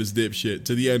tremendous dipshit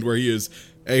to the end where he is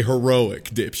a heroic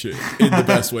dipshit in the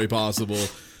best way possible.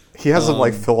 he has some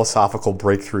like philosophical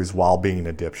breakthroughs while being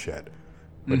a dipshit,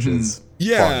 which is fun.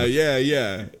 Yeah.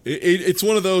 It's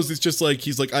one of those. It's just like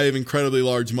he's like, I have incredibly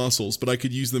large muscles, but I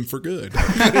could use them for good.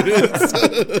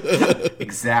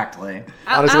 Exactly.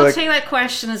 Honestly, I'll like- take that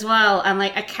question as well. And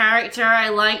like a character I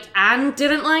liked and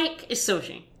didn't like is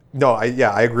Sochi. No, I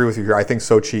agree with you here. I think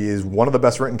Sochi is one of the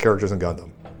best written characters in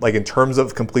Gundam. Like, in terms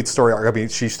of complete story arc, I mean,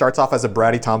 she starts off as a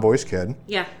bratty tomboyish kid.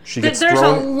 Yeah. There's There's a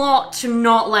lot to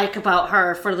not like about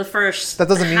her for the first That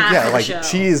doesn't mean, half of the like, show.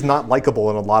 she is not likable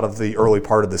in a lot of the early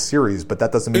part of the series, but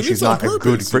that doesn't mean And she's it's on not a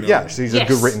good, purpose, you know? yeah, she's a Yes.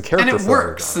 good written character. And it for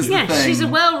works, her. is the Yeah, thing. she's a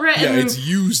well-written... Yeah, it's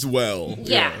used well.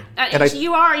 Yeah. And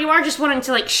you are just wanting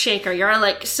to, like, shake her. You're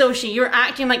like, Sochi, you're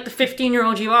acting like the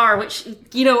 15-year-old you are, which,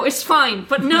 you know, is fine.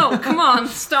 But no, come on,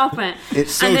 stop it.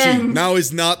 Sochi, now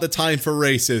is not the time for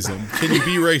racism. Can you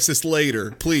be racist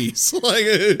later, please? Like,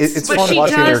 It's But fun she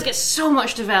watching does her. get so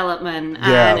much development,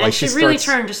 Yeah, and like, she she really starts-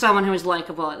 turned to someone who was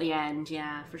likable at the end.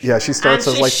 Yeah, for sure. Yeah, she starts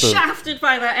and as, like, she's the- shafted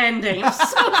by that ending. I'm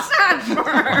so sad for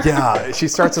her. Yeah, she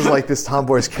starts as like this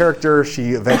tomboyish character.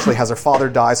 She eventually has her father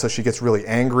die, so she gets really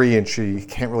angry and she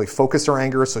can't really focus her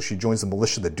anger, so she joins the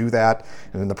militia to do that.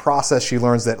 And in the process, she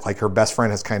learns that like her best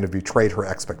friend has kind of betrayed her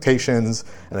expectations.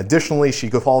 And additionally, she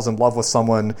falls in love with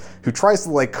someone who tries to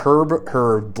like curb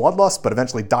her bloodlust, but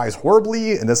eventually dies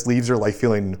horribly. And this leaves her like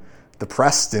feeling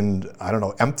depressed and, I don't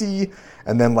know, empty.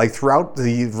 And then like throughout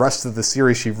the rest of the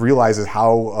series, she realizes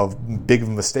how big of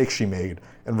a mistake she made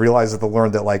and realizes to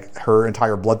learn that like her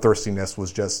entire bloodthirstiness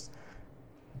was just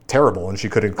terrible and she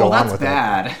couldn't go on that's with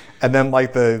bad. it. And then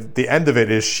like the end of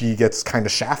it is she gets kind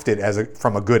of shafted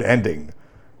from a good ending.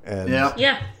 And Yep.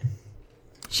 Yeah.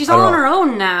 She's I all don't on know. her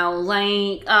own now.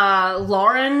 Like,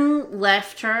 Lauren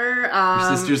left her.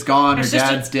 Her sister's gone, her sister-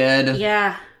 dad's dead.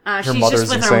 Yeah. She's mother's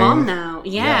just with insane. her mom now.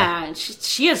 Yeah.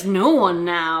 She has no one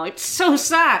now. It's so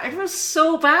sad. I feel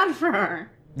so bad for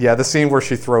her. Yeah, the scene where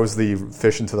she throws the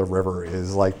fish into the river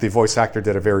is like the voice actor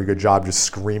did a very good job just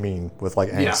screaming with like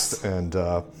angst Yes. and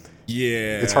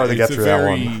yeah, It's hard to get a through that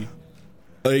one.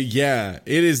 Yeah,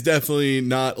 it is definitely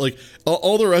not like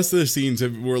all the rest of the scenes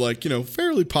were like, you know,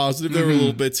 fairly positive. There were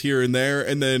little bits here and there,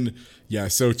 and then yeah,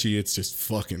 Sochi, it's just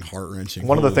fucking heart wrenching.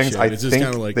 One of the things I it's just think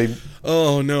kind of like, they-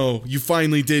 oh no, you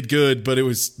finally did good, but it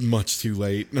was much too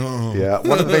late. No, yeah,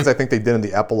 one of the things I think they did in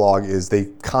the epilogue is they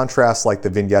contrast like the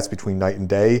vignettes between night and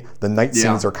day. The night Yeah.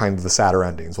 scenes are kind of the sadder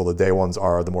endings, while the day ones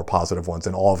are the more positive ones,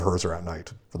 and all of hers are at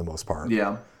night for the most part.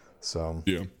 Yeah. So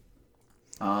yeah.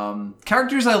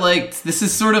 Characters I liked. This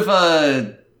is sort of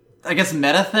a, I guess,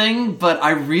 meta thing, but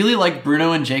I really like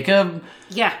Bruno and Jacob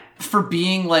Yeah. for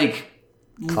being like,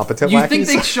 competent you lackeys.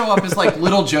 think they show up as like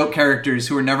little joke characters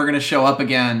who are never going to show up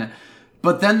again,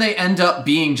 but then they end up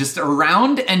being just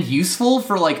around and useful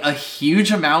for like a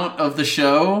huge amount of the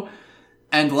show,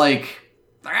 and like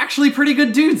they're actually pretty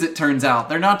good dudes. It turns out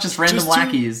they're not just random Just two-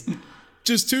 lackeys.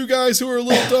 Just two guys who are a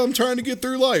little dumb trying to get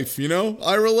through life. You know,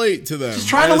 I relate to them. Just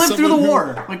trying to As live through the someone who-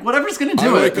 war. Like whatever's going to I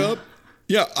do it. wake up.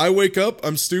 Yeah, I wake up.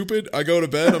 I'm stupid. I go to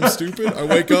bed. I'm stupid. I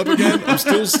wake up again. I'm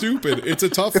still stupid. It's a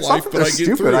tough it's life, not that but they're I get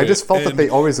stupid. through I it. just felt that And they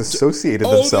always associated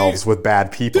Oh, themselves with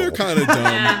bad people. they're kind of dumb,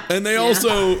 Yeah. and they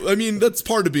also. I mean, that's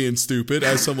part of being stupid.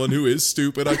 As someone who is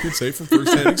stupid, I can say from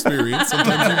firsthand experience,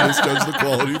 sometimes you misjudge the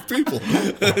quality of people.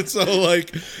 And so,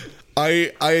 like,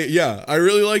 I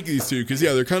really like these two because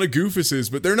they're kind of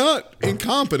goofuses, but they're not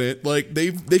incompetent. Like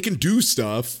they can do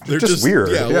stuff. They're just weird,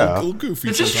 Yeah, yeah. A little goofy.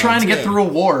 They're just sometimes, trying to get yeah. through a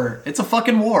war. It's a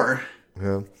fucking war.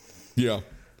 Yeah. Yeah.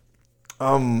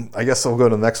 I guess I'll go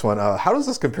to the next one. How does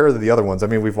this compare to the other ones? I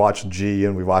mean, we've watched G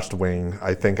and we watched Wing.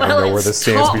 I think I know where this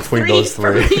stands between those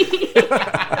three.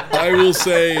 I will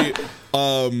say,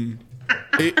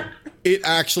 it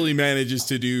actually manages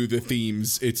to do the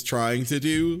themes it's trying to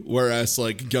do, whereas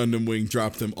like Gundam Wing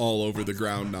dropped them all over the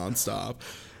ground nonstop.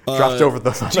 Dropped over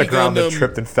the ground and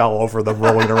tripped and fell over them,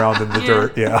 rolling around in the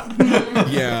dirt. Yeah.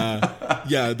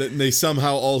 They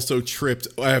somehow also tripped.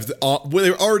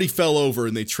 They already fell over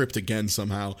and they tripped again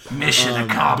somehow. Mission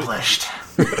accomplished.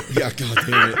 Yeah, god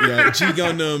damn it. Yeah, G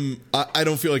Gundam. I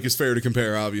don't feel like it's fair to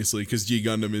compare, obviously, because G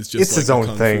Gundam is just its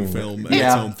own thing. Film and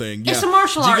its own thing. Yeah. It's a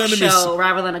martial arts show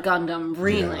rather than a Gundam,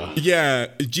 really. Yeah,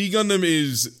 G Gundam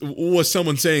was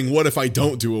someone saying, "What if I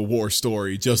don't do a war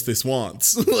story just this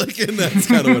once?" And that's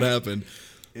kind of what happened.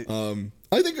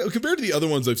 I think compared to the other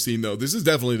ones I've seen, though, this is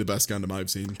definitely the best Gundam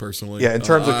I've seen personally. Yeah, in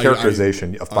terms of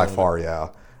characterization, by far, yeah.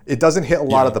 It doesn't hit a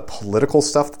lot of the political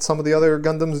stuff that some of the other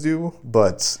Gundams do,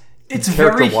 but it's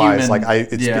character-wise,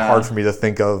 it's hard for me to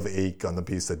think of a Gundam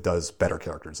piece that does better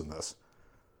characters than this.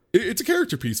 It's a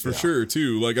character piece for sure,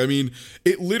 too. Like, I mean,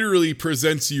 it literally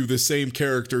presents you the same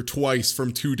character twice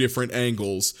from two different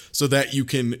angles so that you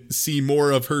can see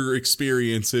more of her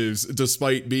experiences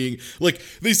despite being... Like,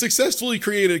 they successfully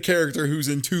created a character who's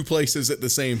in two places at the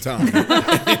same time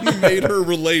and made her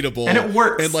relatable. And it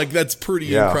works. And, like, that's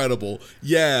pretty incredible.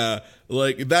 Yeah.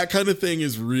 Like, that kind of thing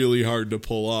is really hard to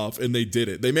pull off, and they did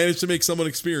it. They managed to make someone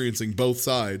experiencing both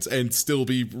sides and still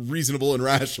be reasonable and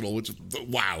rational, which,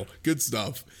 wow, good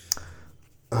stuff.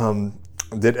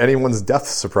 Did anyone's death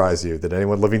surprise you? Did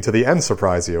anyone living to the end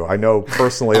surprise you? I know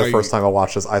personally, the first time I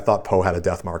watched this, I thought Poe had a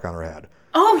death mark on her head.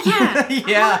 Oh, yeah.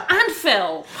 Yeah. And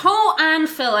Phil. Poe and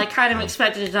Phil, I kind of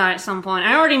expected to die at some point.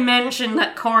 I already mentioned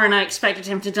that Corrin, I expected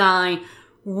him to die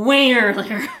way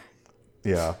earlier.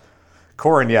 Yeah.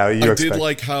 Corrin, I did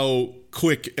like how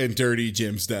quick and dirty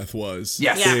Jim's death was.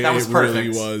 Yes, that was perfect. It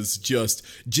really was just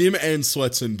Jim and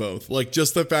Swetson both. Like,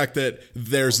 just the fact that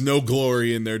there's no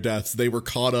glory in their deaths. They were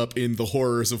caught up in the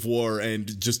horrors of war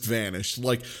and just vanished.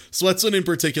 Like, Swetson in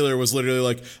particular was literally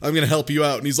like, I'm going to help you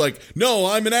out. And he's like, no,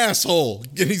 I'm an asshole.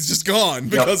 And he's just gone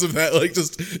because of that. Like,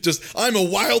 just, I'm a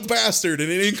wild bastard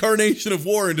and an incarnation of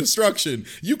war and destruction.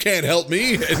 You can't help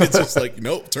me. And it's just like,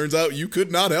 nope, turns out you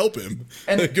could not help him.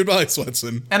 And goodbye,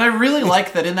 Swetson. And I really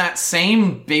like that in that same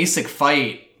basic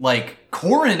fight, like,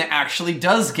 Corrin actually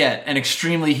does get an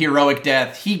extremely heroic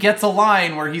death. He gets a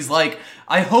line where he's like,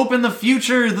 I hope in the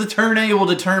future the turn A will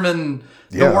determine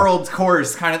the world's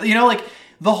course, kind of, like,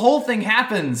 the whole thing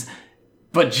happens,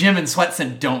 but Jim and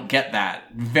Swetson don't get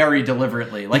that very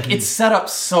deliberately. Like, it's set up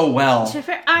so well. To be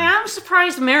fair, I am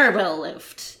surprised Maribel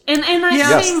lived. In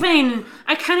that same vein,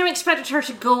 I kind of expected her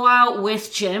to go out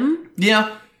with Jim.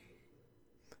 Yeah.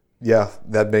 Yeah,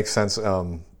 that makes sense.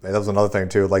 That was another thing,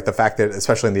 too. Like, the fact that,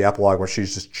 especially in the epilogue, where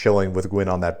she's just chilling with Gwyn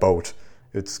on that boat,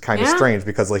 it's kind of strange,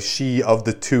 because, like, she, of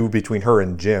the two between her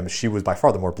and Jim, she was by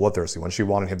far the more bloodthirsty one. She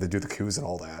wanted him to do the coups and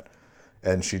all that.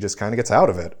 And she just kind of gets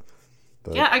out of it.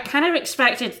 But, I kind of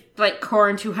expected, like,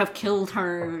 Corrin to have killed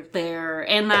her there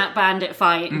in that bandit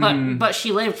fight, but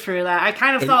she lived through that. I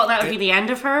kind of thought that would be the end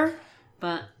of her,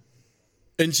 but...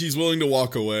 And she's willing to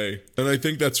walk away. And I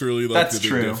think that's really, like, the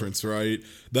big difference, right?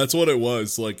 That's what it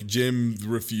was. Like, Jim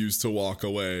refused to walk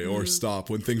away or stop.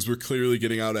 When things were clearly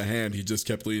getting out of hand, he just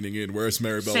kept leaning in. Whereas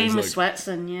Maribel was like... Same with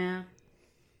Swetson, yeah.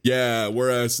 Yeah,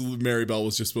 whereas Maribel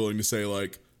was just willing to say,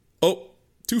 like, oh,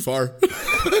 too far.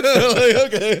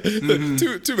 Like, okay,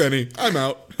 too many. I'm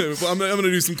out. I'm going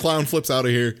to do some clown flips out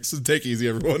of here. So take easy,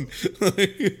 everyone.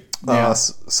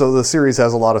 So the series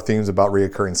has a lot of themes about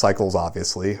reoccurring cycles,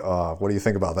 obviously. What do you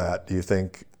think about that? Do you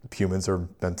think humans are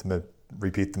meant to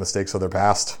repeat the mistakes of their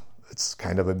past? It's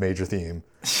kind of a major theme.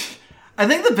 I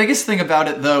think the biggest thing about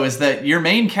it, though, is that your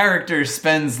main character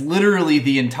spends literally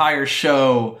the entire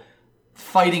show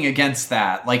fighting against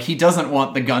that. Like, he doesn't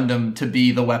want the Gundam to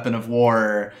be the weapon of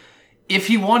war. If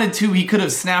he wanted to, he could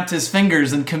have snapped his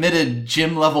fingers and committed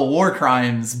Jim-level war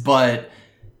crimes, but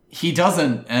he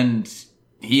doesn't, and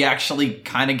he actually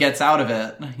kind of gets out of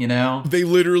it, They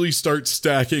literally start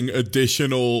stacking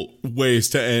additional ways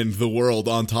to end the world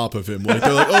on top of him. Like,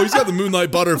 they're like, oh, he's got the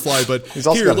Moonlight Butterfly, but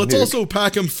here, let's also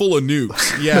pack him full of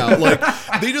nukes. Yeah, like,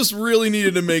 they just really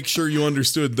needed to make sure you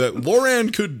understood that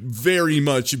Loran could very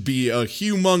much be a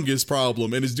humongous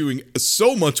problem and is doing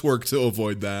so much work to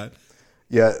avoid that.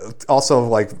 Yeah, also,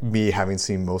 like, me having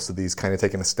seen most of these, kind of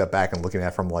taking a step back and looking at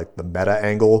it from, like, the meta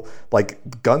angle, like,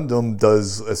 Gundam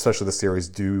does, especially the series,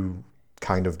 do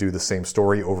the same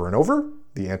story over and over,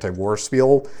 the anti-war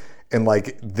spiel, and,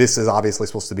 like, this is obviously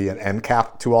supposed to be an end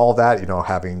cap to all of that,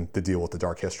 having to deal with the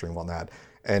dark history and whatnot.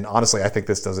 And honestly, I think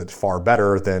this does it far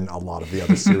better than a lot of the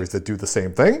other series that do the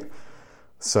same thing.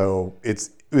 So it's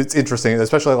interesting,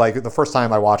 especially like the first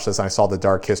time I watched this and I saw the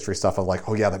dark history stuff. I'm like,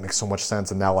 oh yeah, that makes so much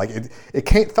sense. And now like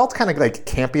it felt kind of like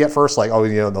campy at first, like, oh,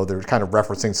 no, they're kind of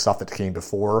referencing stuff that came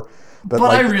before. But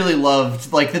like, I really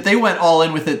loved like that they went all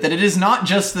in with it. That it is not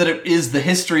just that it is the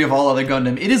history of all other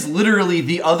Gundam. It is literally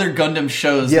the other Gundam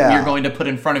shows that we are going to put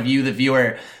in front of you, the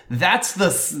viewer. That's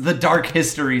the dark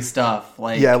history stuff.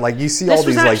 Like, yeah, like you see all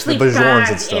these like the Bajorans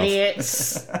and stuff.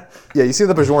 Idiots. Yeah, you see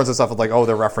the Bajorans and stuff of like, oh,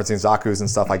 they're referencing Zaku's and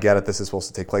stuff. I get it. This is supposed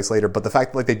to take place later. But the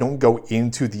fact that like they don't go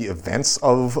into the events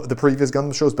of the previous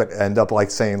Gundam shows, but end up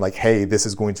like saying like, hey, this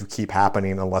is going to keep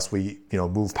happening unless we,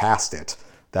 move past it.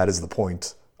 That is the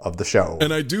point of the show.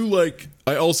 And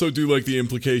I also do like the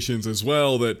implications as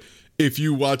well that if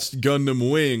you watched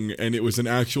Gundam Wing and it was an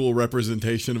actual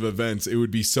representation of events, it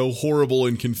would be so horrible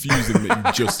and confusing that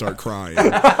you just start crying.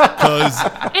 Because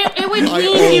it would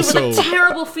leave you with a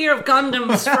terrible fear of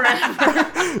Gundams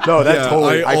forever. No, that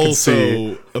totally. I can also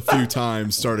see. a few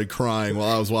times started crying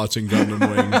while I was watching Gundam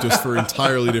Wing, just for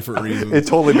entirely different reasons. It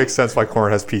totally makes sense why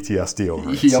Corrin has PTSD over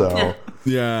it. Yep. So.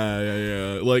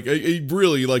 Yeah. Like, it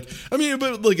really, like, I mean,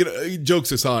 but like,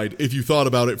 jokes aside, if you thought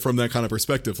about it from that kind of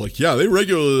perspective, like, yeah, they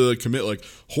regularly like, commit like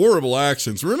horrible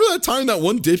actions. Remember that time that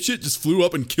one dipshit just flew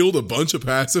up and killed a bunch of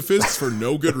pacifists for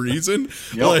no good reason?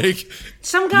 Yep. Like,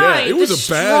 some guy it was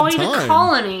a bad destroyed time. a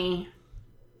colony.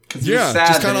 Yeah,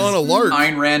 just kind of on a lark.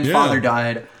 Ayn Rand father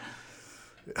died.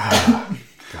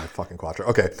 God, fucking Quattro.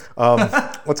 Okay,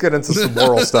 let's get into some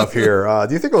moral stuff here.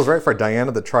 Do you think it was right for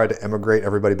Diana to try to emigrate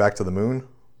everybody back to the moon?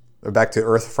 Or back to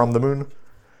Earth from the moon?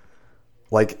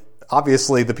 Like,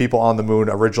 obviously the people on the moon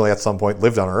originally at some point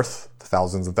lived on Earth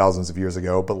thousands and thousands of years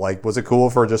ago, but like, was it cool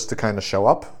for her just to kind of show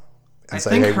up and I say,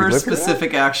 think hey, we her live here?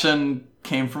 specific action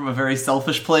came from a very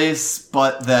selfish place,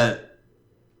 but that,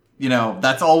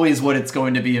 that's always what it's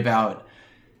going to be about.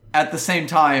 At the same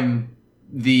time,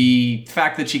 the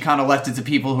fact that she kind of left it to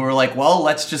people who are like, well,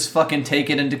 let's just fucking take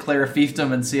it and declare a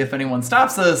fiefdom and see if anyone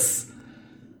stops us.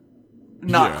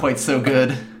 Not quite so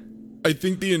good. I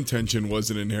think the intention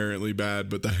wasn't inherently bad,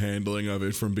 but the handling of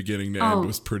it from beginning to end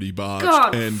was pretty botched.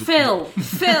 God, and Phil, what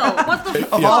the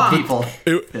fuck? Of all people.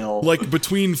 Phil. Like,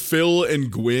 between Phil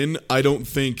and Gwyn, I don't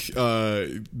think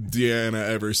Deanna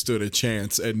ever stood a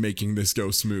chance at making this go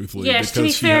smoothly. Yes, to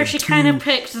be fair, she kind of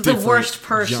picked the worst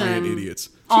person. Giant idiots.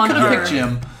 On Could have Earth. picked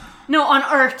Jim. No, on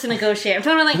Earth to negotiate. I'm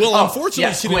talking about like. Well, unfortunately,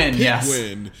 yes, she didn't Gwyn, pick yes.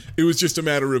 Gwyn. It was just a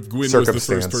matter of Gwyn was the first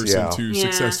Circumstance, person yeah. to Yeah.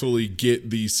 successfully get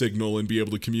the signal and be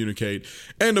able to communicate.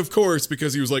 And of course,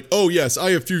 because he was like, oh yes,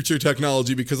 I have future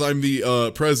technology because I'm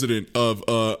the president of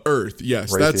Earth.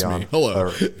 Yes, that's me. Hello.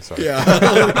 Sorry.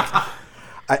 Yeah.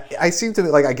 I seem to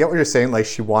like, I get what you're saying. Like,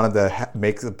 she wanted to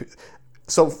make the.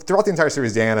 So throughout the entire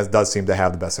series, Diana does seem to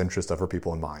have the best interest of her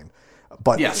people in mind.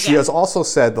 But Yes. she has also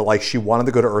said that like she wanted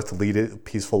to go to Earth to lead a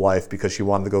peaceful life because she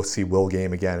wanted to go see Will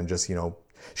Game again and just,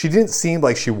 she didn't seem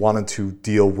like she wanted to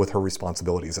deal with her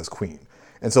responsibilities as queen.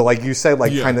 And so like you said,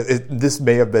 like kind of this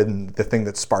may have been the thing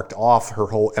that sparked off her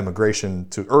whole emigration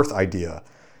to Earth idea,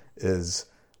 is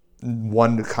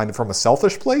one kind of from a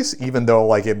selfish place, even though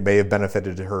like it may have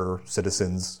benefited her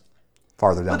citizens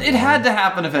farther down the line. It had to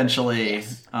happen eventually.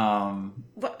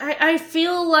 But I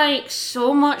feel like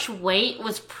so much weight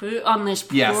was put on this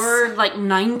poor, Yes. like,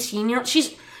 19-year-old.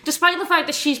 Despite the fact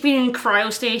that she's been in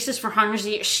cryostasis for hundreds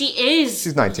of years,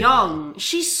 she's 19. young.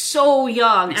 She's so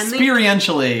young. And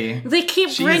Experientially. they keep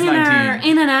She is bringing her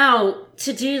 19. in and out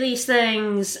to do these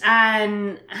things,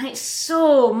 and it's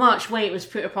so much weight was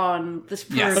put upon this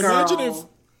poor Yes. girl.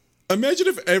 Imagine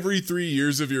if every 3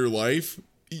 years of your life,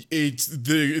 it's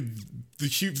the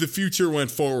future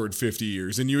went forward 50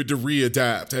 years and you had to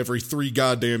readapt every 3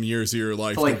 goddamn years of your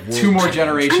life. For like The world 2 more changed. And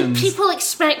generations. people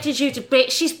expected you to be.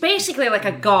 She's basically like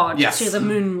a god Yes. to the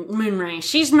moon race.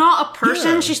 She's not a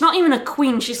person. Yeah. She's not even a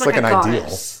queen. She's like like a an ideal.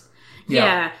 goddess. Yeah.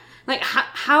 Yeah. Like,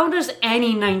 how does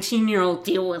any 19-year-old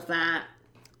deal with that?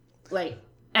 Like,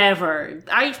 ever.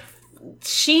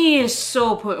 She is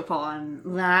so put upon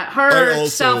that I her also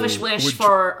selfish wish would-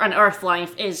 for an Earth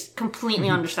life is completely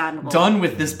understandable. Done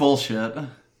with this bullshit.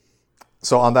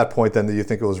 So on that point, then, do you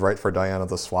think it was right for Diana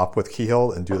to swap with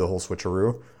Keyhill and do the whole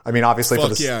switcheroo? I mean, obviously,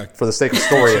 Fuck yeah. for the sake of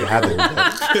story, it had to.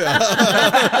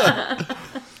 But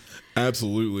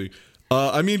Absolutely.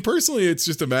 I mean, personally, it's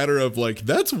just a matter of like,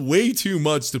 that's way too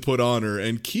much to put on her.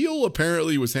 And Keel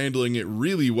apparently was handling it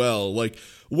really well. Like,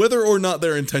 whether or not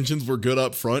their intentions were good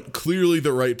up front, clearly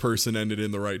the right person ended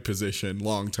in the right position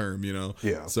long term,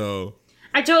 Yeah. So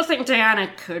I don't think Diana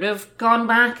could have gone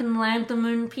back and led the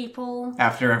moon people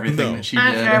After everything No. that she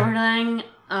after did. everything.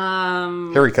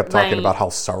 Harry kept talking about how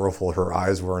sorrowful her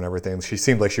eyes were and everything. She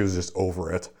seemed like she was just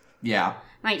over it. Yeah.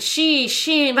 Like Harry's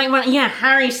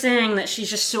saying that she's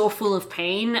just so full of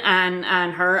pain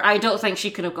and hurt. I don't think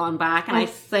she could have gone back, and I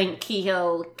think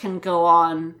Kihil can go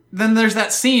on. Then there's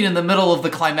that scene in the middle of the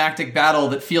climactic battle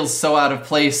that feels so out of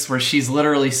place, where she's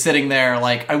literally sitting there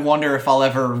like, I wonder if I'll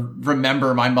ever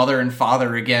remember my mother and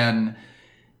father again,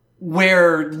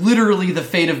 where literally the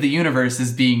fate of the universe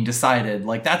is being decided.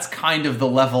 Like, that's kind of the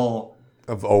level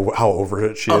of how over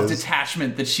it she of is.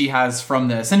 Detachment that she has from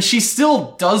this. And she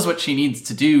still does what she needs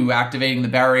to do, activating the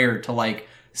barrier to, like,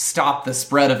 stop the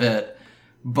spread of it.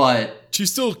 But she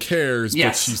still cares,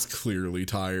 yes. But she's clearly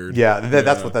tired. Yeah,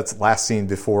 that's what that last scene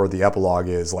before the epilogue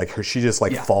is. Like, she just,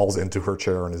 like, falls into her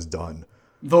chair and is done.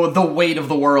 The weight of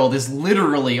the world is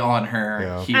literally on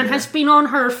her here. And has been on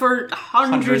her for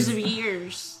hundreds of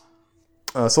years.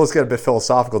 So let's get a bit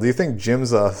philosophical. Do you think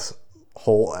Jim's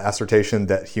whole assertion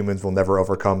that humans will never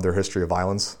overcome their history of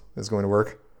violence is going to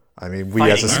work? I mean,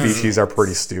 we as a species are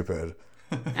pretty stupid.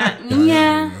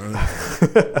 Yeah.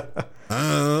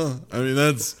 I mean,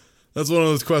 that's one of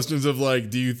those questions of, like,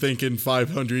 do you think in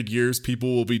 500 years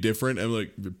people will be different? I'm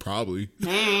like, probably.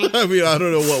 I mean, I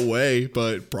don't know what way,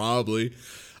 but probably.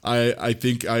 I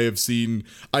think I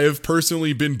have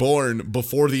personally been born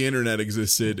before the internet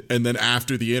existed and then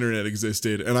after the internet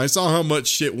existed, and I saw how much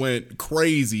shit went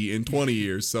crazy in 20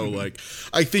 years. So, like,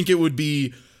 I think it would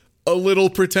be a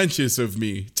little pretentious of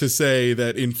me to say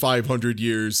that in 500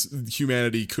 years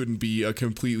humanity couldn't be a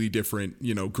completely different,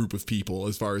 group of people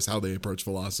as far as how they approach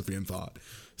philosophy and thought.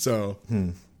 So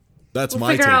that's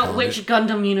my take on it. Figure out which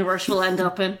Gundam universe we'll end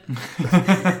up in.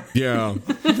 Yeah.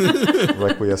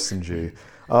 Requiescent G.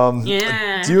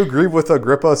 Yeah. Do you agree with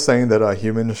Agrippa saying that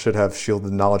humans should have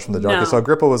shielded knowledge from the darkness? No. So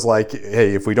Agrippa was like,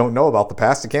 hey, if we don't know about the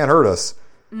past, it can't hurt us.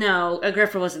 No,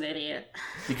 Agrippa was an idiot.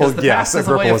 Because the past is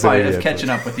a way of catching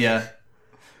up with you.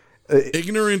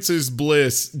 Ignorance is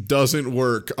bliss doesn't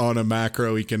work on a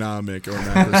macroeconomic or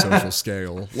macrosocial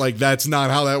scale. Like, that's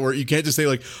not how that works. You can't just say,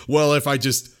 like, well, if I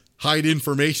just hide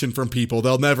information from people,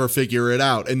 they'll never figure it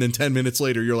out. And then 10 minutes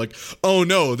later, you're like, oh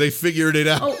no, they figured it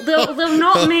out. Oh, they'll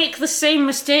not make the same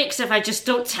mistakes if I just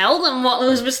don't tell them what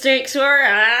those mistakes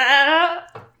were.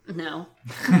 No.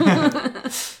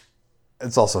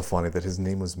 It's also funny that his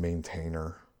name was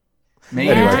Maintainer.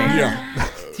 Anyway, Yeah.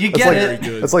 You get it.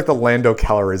 It's like the Lando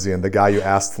Calrissian, the guy you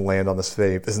asked to land on this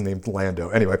fave is named Lando.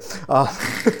 Anyway,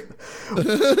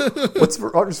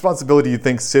 what responsibility do you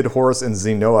think Sid, Horus, and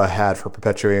Zenoa had for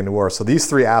perpetuating the war? So these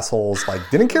three assholes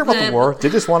didn't care about the war. They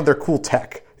just wanted their cool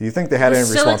tech. Do you think they had any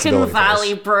responsibility Silicon for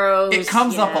Valley this? bros. It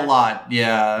comes up a lot,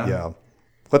 yeah. Yeah.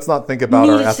 Let's not think about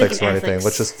our Music ethics or anything. ethics.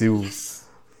 Let's just do,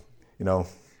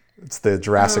 it's the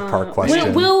Jurassic Park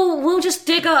question. We'll just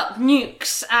dig up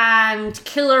nukes and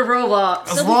killer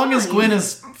robots. As long as Gwyn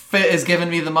is giving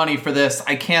me the money for this,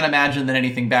 I can't imagine that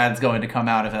anything bad's going to come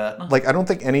out of it. Like, I don't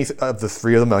think any of the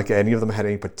three of them, any of them had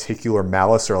any particular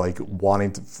malice or,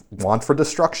 want for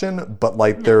destruction, but,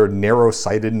 their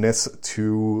narrow-sightedness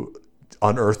to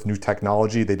unearth new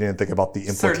technology, they didn't think about the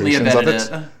Certainly implications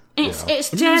of it. It's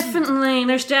definitely,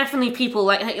 there's definitely people,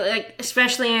 like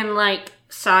especially in,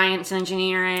 science and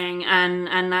engineering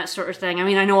and that sort of thing. I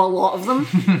mean, I know a lot of them.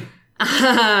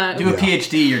 Do a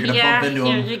PhD, you're going to bump into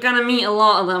them. You're going to meet a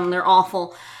lot of them. They're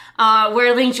awful.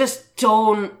 Where they just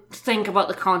don't think about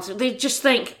the concept. They just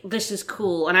think, this is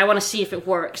cool, and I want to see if it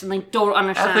works, and they don't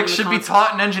understand Ethics should be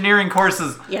taught in engineering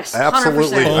courses. Yes,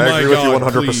 absolutely. 100%. Oh my agree with you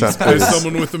God, 100%, please. please. As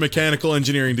someone with a mechanical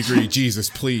engineering degree, Jesus,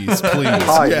 please.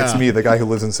 Hi, Yeah. it's me, the guy who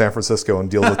lives in San Francisco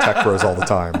and deals with tech bros all the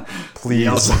time.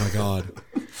 Please. Oh my God.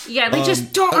 Yeah, they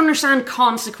just don't understand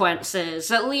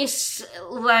consequences. At least,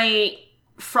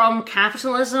 from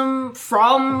capitalism,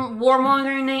 from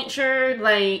warmongering nature,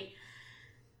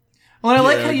 Well, I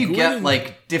like how you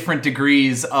get different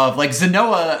degrees of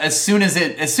Zenoa. As soon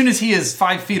as he is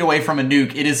 5 feet away from a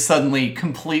nuke, it is suddenly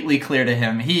completely clear to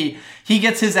him. He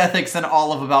gets his ethics in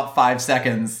all of about 5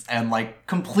 seconds, and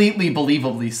completely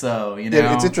believably so.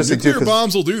 Yeah, it's interesting too. Nuclear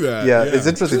bombs will do that. Yeah, it's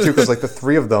interesting too because the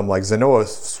three of them, Zenoa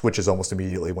switches almost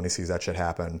immediately when he sees that shit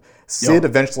happen. Sid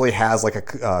eventually has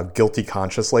a guilty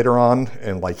conscience later on,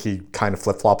 and he kind of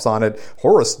flip flops on it.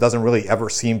 Horus doesn't really ever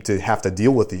seem to have to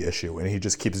deal with the issue, and he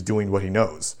just keeps doing what he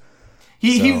knows.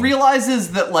 He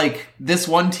realizes that this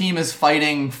one team is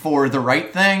fighting for the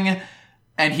right thing,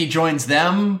 and he joins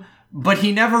them. But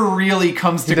he never really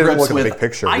comes to grips with, big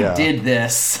picture, I did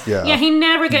this. Yeah, he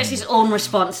never gets his own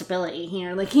responsibility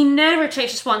here. He never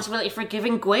takes responsibility for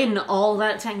giving Gwyn all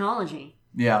that technology.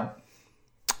 Yeah.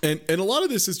 And a lot of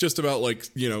this is just about like,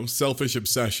 selfish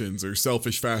obsessions or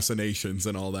selfish fascinations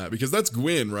and all that, because that's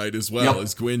Gwyn, right, as well. Yep.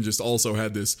 As Gwyn just also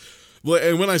had this.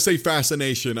 And when I say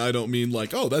fascination, I don't mean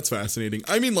like, oh, that's fascinating.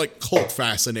 I mean like cult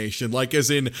fascination, like as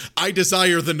in I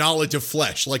desire the knowledge of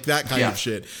flesh, like that kind of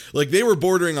shit. Like they were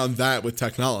bordering on that with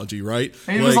technology, right?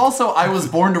 And it was also, I was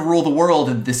born to rule the world,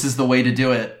 and this is the way to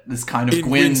do it. This kind of in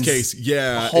Gwyn's case,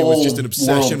 it was just an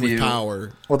obsession with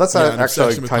power. Well, that's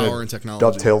actually kind of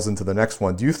dovetails into the next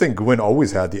one. Do you think Gwyn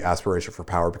always had the aspiration for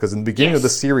power? Because in the beginning of the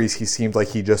series, he seemed like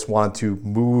he just wanted to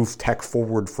move tech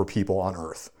forward for people on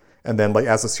Earth. And then, like,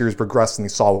 as the series progressed and he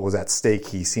saw what was at stake,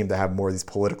 he seemed to have more of these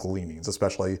political leanings,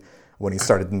 especially when he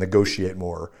started to negotiate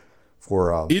more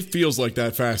for... It feels like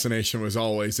that fascination was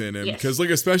always in him. Because, like,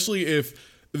 especially if...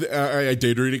 I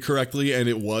did read it correctly, and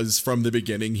it was from the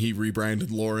beginning he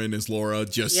rebranded Lauren as Laura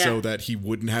just so that he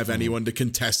wouldn't have anyone to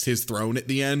contest his throne at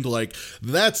the end. Like,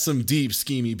 that's some deep,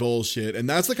 schemy bullshit. And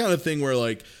that's the kind of thing where,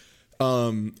 like...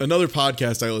 another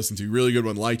podcast I listen to, really good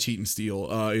one, Lie, Cheat, and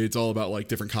Steal. It's all about like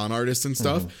different con artists and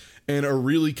stuff. And a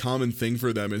really common thing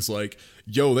for them is like,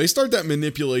 they start that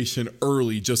manipulation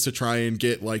early just to try and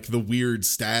get like the weird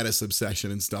status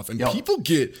obsession and stuff. And people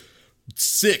get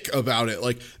sick about it.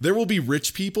 Like there will be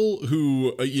rich people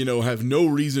who, have no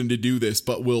reason to do this,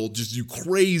 but will just do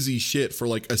crazy shit for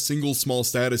like a single small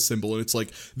status symbol. And it's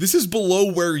like, this is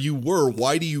below where you were.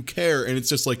 Why do you care? And it's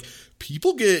just like,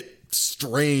 people get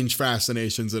strange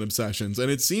fascinations and obsessions,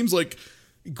 and it seems like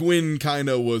Gwyn kind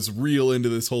of was real into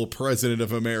this whole President of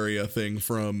Emeria thing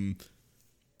from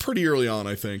pretty early on,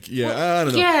 I think. I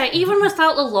don't know. Yeah, even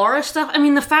without the Laura stuff, I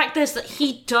mean, the fact is that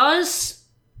he does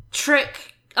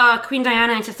trick Queen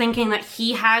Diana into thinking that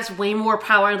he has way more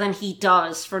power than he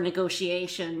does for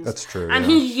negotiations. That's true. And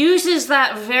he uses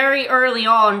that very early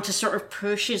on to sort of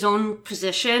push his own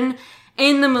position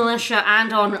in the militia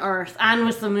and on Earth and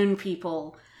with the Moon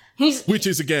People. Which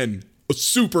is, again, a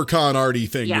super con arty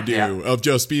thing to do, of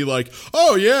just be like,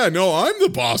 oh, yeah, no, I'm the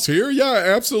boss here. Yeah,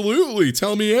 absolutely.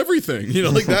 Tell me everything.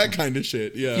 Like that kind of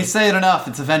shit. Yeah. You say it enough,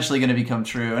 it's eventually going to become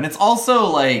true. And it's also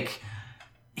like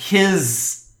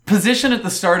his position at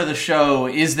the start of the show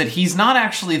is that he's not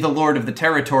actually the Lord of the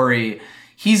Territory.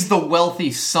 He's the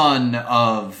wealthy son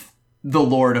of the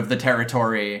Lord of the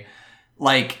Territory.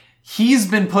 Like, he's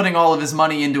been putting all of his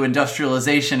money into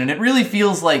industrialization, and it really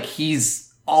feels like he's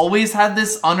always had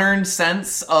this unearned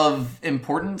sense of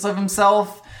importance of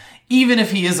himself, even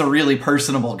if he is a really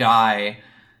personable guy,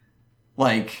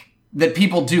 like, that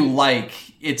people do like.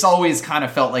 It's always kind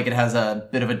of felt like it has a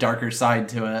bit of a darker side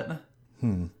to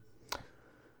it.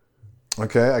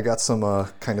 Okay, I got some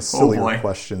kind of sillier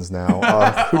questions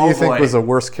now. Who do you think was a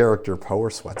worse character, Poe or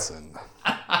Sweatson?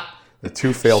 The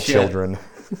two failed children.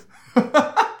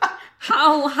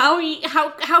 How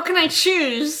can I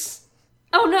choose?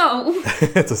 Oh no.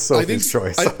 It's a Sophie's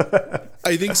choice.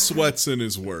 I think Sweatson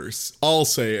is worse. I'll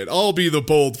say it. I'll be the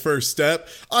bold first step.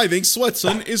 I think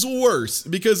Sweatson is worse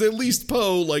because at least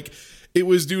Poe, like, it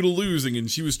was due to losing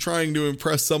and she was trying to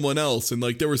impress someone else and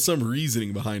like there was some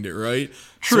reasoning behind it, right?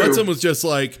 True. Sweatson was just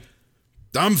like,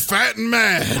 I'm fat and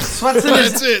mad. Sweatson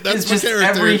That's it. That's my just character.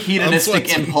 Every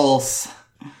hedonistic impulse.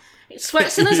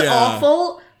 Sweatson is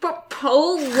awful. But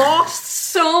Poe lost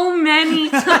so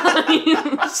many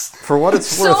times. For what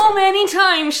it's worth. So many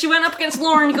times she went up against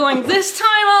Lauren going, this time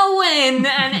I'll win.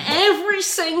 And every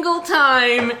single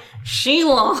time she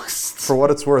lost. For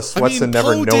what it's worth, Sweatson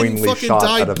never Poe knowingly didn't shot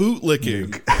fucking at die a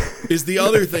bootlicking. Is the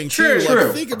other thing too.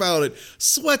 Like, think about it.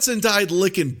 Sweatson died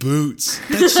licking boots.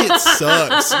 That shit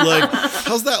sucks. Like,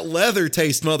 how's that leather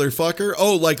taste, motherfucker?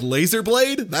 Oh, like laser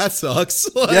blade? That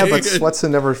sucks. Like, yeah, but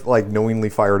Sweatson never like knowingly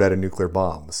fired at a nuclear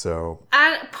bomb. So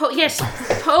Poe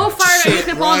fired at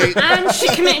a nuclear bomb and she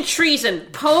committed treason.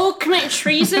 Poe committed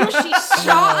treason. She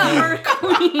shot at her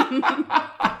queen.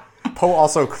 Poe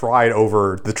also cried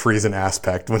over the treason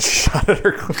aspect when she shot at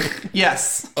her queen.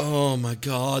 Yes. Oh my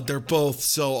god, they're both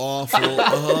so awful.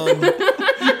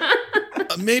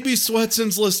 Maybe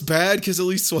Swetson's less bad because at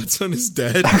least Sweatson is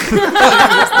dead.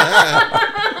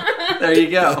 There you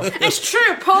go. It's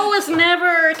true. Poe was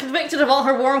never convicted of all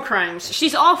her war crimes.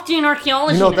 She's off doing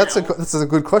archaeology now. That's a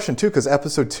good question, too, because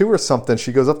episode 2 or something,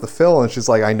 she goes up the Phil and she's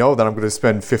like, I know that I'm going to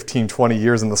spend 15, 20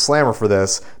 years in the slammer for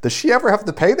this. Does she ever have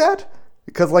to pay that?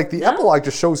 Because, like, the epilogue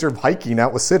just shows her hiking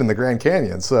out with Sid in the Grand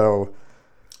Canyon, so...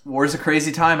 War's a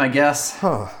crazy time, I guess.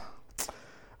 Huh.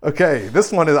 Okay,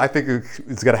 this one is, I think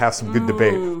it's going to have some good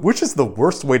debate. Which is the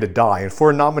worst way to die? And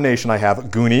for a nomination, I have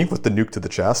Goonie with the nuke to the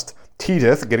chest,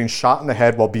 Teedith getting shot in the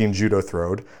head while being judo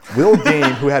throwed, Will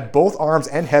Game, who had both arms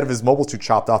and head of his mobile suit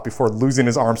chopped off before losing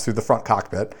his arms through the front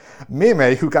cockpit,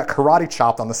 Mei, who got karate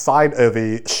chopped on the side of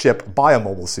a ship by a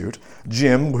mobile suit,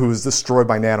 Jim, who was destroyed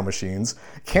by nanomachines,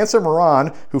 Cancer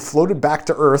Moran, who floated back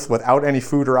to Earth without any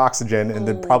food or oxygen and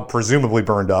then presumably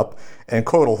burned up, and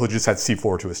Kotal, who just had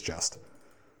C4 to his chest.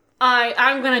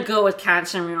 I'm gonna go with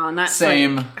Cancer Moran. That's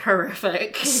Same. Like,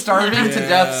 horrific. Starving to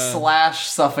death /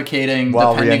 suffocating,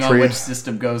 While depending on re-entry. which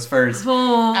system goes first.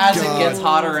 As it gets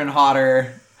hotter and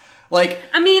hotter. Like,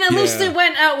 I mean, at least it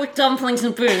went out with dumplings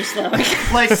and booze, though.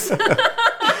 like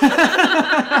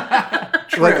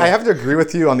Like, I have to agree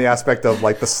with you on the aspect of,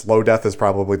 like, the slow death is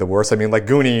probably the worst. I mean, like,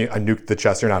 Goonie, a nuke to the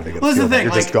chest, you're not going to Well, feel that's the that. thing,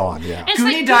 You're just like- gone, yeah. It's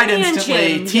Goonie like died Goonie and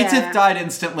instantly. Jim, Teetith died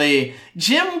instantly.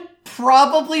 Jim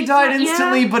probably died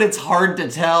instantly, but it's hard to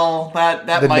tell. That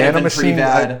The might have been pretty nanomachine,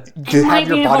 bad. to might have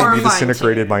your be body be horrifying,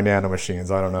 disintegrated too. by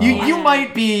nanomachines, I don't know. You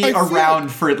might be I feel- around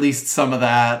for at least some of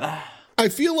that. I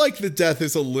feel like the death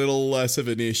is a little less of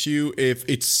an issue if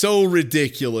it's so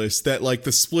ridiculous that, like,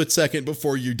 the split second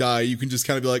before you die, you can just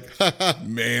kind of be like, haha,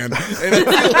 man. And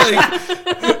I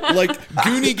feel like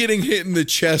Goonie getting hit in the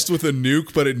chest with a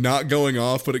nuke, but it not going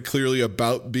off, but it clearly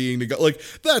about being to go. Like,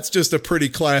 that's just a pretty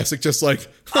classic, just like,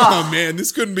 oh man,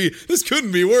 this couldn't be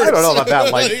worse. I don't know about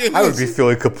that. Like, I would be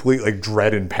feeling complete, like,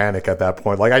 dread and panic at that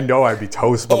point. Like, I know I'd be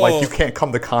toast, but, like, you can't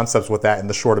come to concepts with that in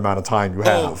the short amount of time you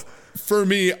have. For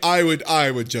me, I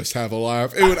would just have a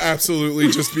laugh. It would absolutely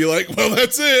just be like, well,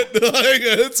 that's it. Like,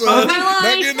 it's not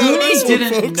getting out of this Goonie one,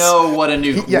 didn't folks. know what a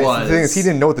nuke Yeah, was. the thing is, he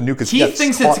didn't know what the nuke is. He got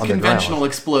thinks caught it's a on the ground. conventional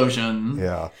explosion.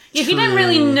 Yeah. Yeah, he didn't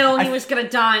really know he was gonna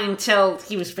die until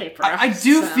he was vaporized. I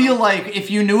do so. feel like if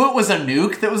you knew it was a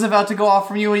nuke that was about to go off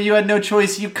from you and you had no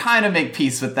choice, you kind of make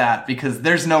peace with that because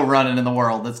there's no running in the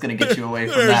world that's going to get you away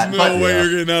from There's that. no But way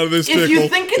you're getting out of this if pickle. you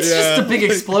think it's just a big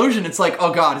explosion, it's like,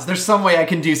 oh god, is there some way I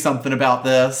can do something about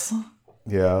this?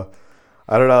 Yeah.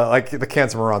 I don't know. Like, the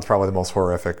Cancer Moran's probably the most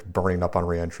horrific, burning up on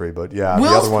reentry, but yeah, the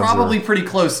Will's other ones probably are... pretty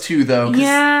close too, though. 'cause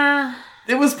Yeah.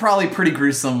 It was probably pretty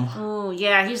gruesome. Oh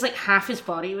yeah, he's like half his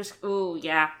body was. Oh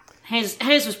yeah, his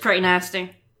was pretty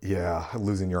nasty. Yeah,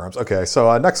 losing your arms. Okay,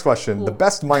 so next question. The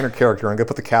best minor character, I'm going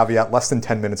to put the caveat, less than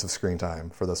 10 minutes of screen time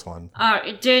for this one.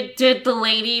 Did the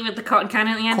lady with the cotton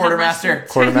cannon at the end? have Quartermaster. less than 10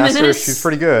 Quartermaster, minutes? she's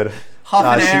pretty good. Huff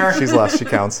and air. She's less, she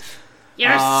counts.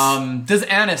 Yes. Does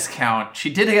Annis count? She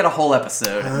did get a whole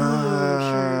episode.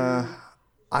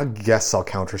 I guess I'll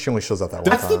count her. She only shows up that one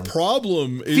That's time. the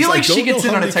problem. Is Feel like I don't she gets know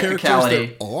in how on a many characters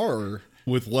technicality. there are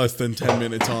with less than 10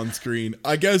 minutes on screen.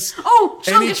 I guess Oh,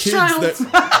 any Chungus kids Child. that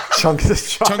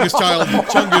Chungus Child.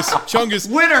 Chungus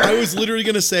Winner. I was literally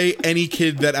gonna say any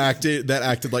kid that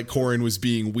acted like Corin was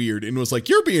being weird and was like,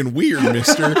 "You're being weird,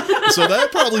 Mister." So that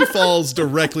probably falls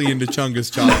directly into Chungus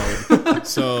Child.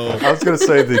 So I was going to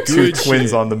say the two Good twins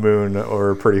shit. on the moon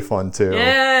are pretty fun too.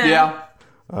 Yeah.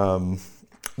 Yeah.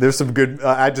 There's some good.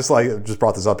 I just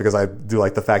brought this up because I do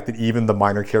like the fact that even the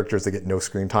minor characters that get no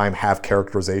screen time have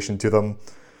characterization to them.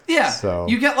 Yeah, So-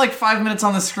 you get like 5 minutes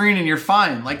on the screen and you're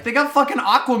fine. Like, they got fucking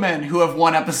Aquaman who have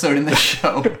one episode in this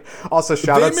show. Also,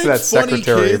 shout They outs to make that funny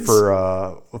secretary kids.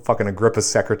 for fucking Agrippa's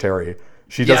secretary.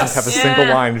 She doesn't Yes. have a single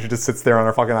Yeah. line. She just sits there on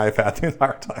her fucking iPad the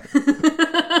entire time.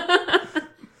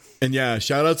 and yeah,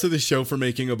 shout out to the show for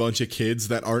making a bunch of kids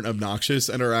that aren't obnoxious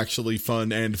and are actually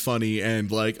fun and funny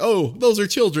and like, oh, those are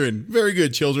children, very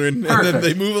good children, and then Perfect.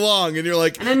 they move along and you're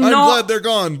like, then I'm not- glad they're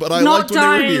gone, but I Not liked when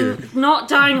they were dying. here. Not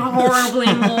dying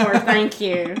horribly more. Thank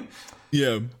you.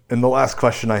 Yeah. And the last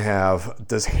question I have: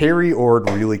 does Harry Ord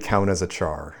really count as a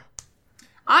char?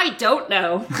 I don't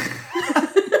know.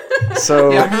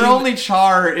 So Yeah, her only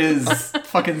char is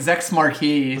fucking Zex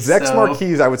Marquis. Zex so-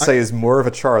 Marquis, I would say, is more of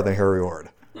a char than Harry Ord.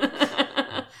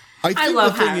 I think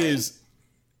love the thing Harry. is,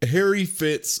 Harry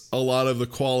fits a lot of the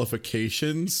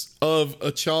qualifications of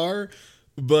a char,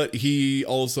 but he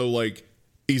also like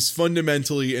he's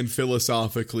fundamentally and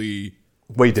philosophically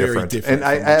Way different. different And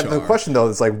I from a have the char. question though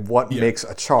is like, what makes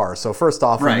a char? So first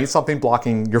off, Right. we need something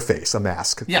blocking your face, a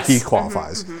mask. Yes. He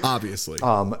qualifies. obviously.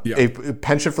 A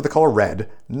penchant for the color red.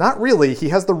 Not really. He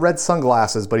has the red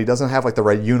sunglasses, but he doesn't have like the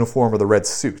red uniform or the red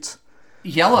suit.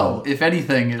 Yellow, if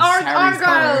anything, is Harry's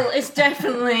Argyle color. is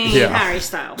definitely Yeah. Harry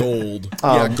style. Gold.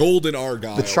 Yeah, gold and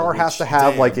Argyle. The char has to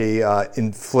have like a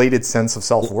inflated sense of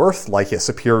self-worth, like a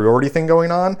superiority thing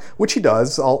going on, which he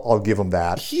does. I'll give him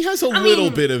that. He has a little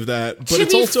bit of that, but to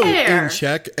it's be also fair- in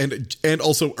check and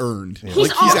also earned. He's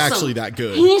He's awesome. actually that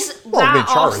good. He's Well, I mean, that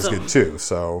char awesome. is good too.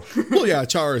 So Well, yeah,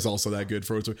 char is also that good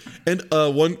for what it's worth.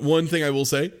 And one thing I will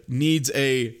say, needs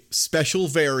a special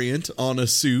variant on a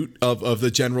suit of the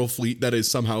general fleet that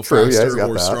is somehow True, yeah, he's faster got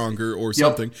or that. stronger or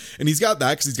something. And he's got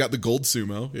that because he's got the gold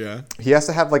sumo. Yeah. He has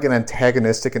to have like an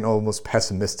antagonistic and almost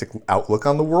pessimistic outlook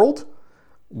on the world,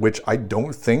 which I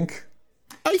don't think.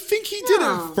 I think he did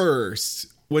at first.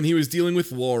 When he was dealing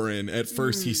with Lauren, at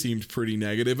first he seemed pretty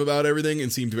negative about everything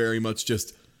and seemed very much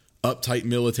just uptight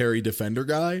military defender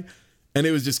guy. And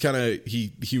it was just kind of,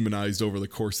 he humanized over the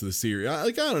course of the series.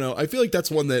 I don't know. I feel like that's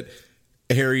one that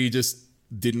Harry just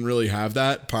didn't really have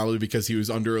that, probably because he was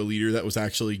under a leader that was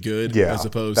actually good, as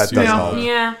opposed that to... does help.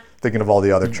 Yeah. Thinking of all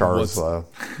the other Chars,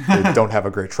 they don't have a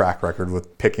great track record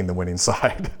with picking the winning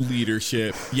side.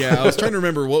 Leadership. Yeah, I was trying to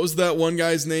remember, what was that one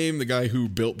guy's name? The guy who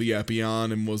built the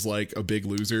Epion and was like a big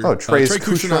loser? Oh, Trey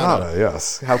Kushranada,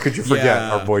 yes. How could you forget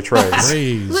our boy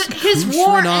Trey's? Look, his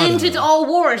war ended all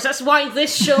wars. That's why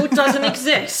this show doesn't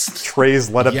exist.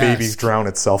 Trey's let a baby drown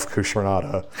itself,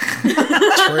 Kushranada.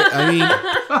 I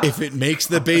mean, if it makes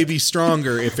the baby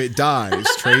stronger, if it dies,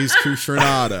 Trey's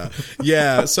Kushranada.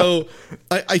 Yeah, so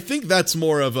I think that's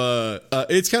more of a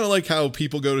it's kind of like how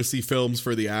people go to see films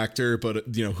for the actor, but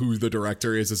who the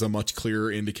director is a much clearer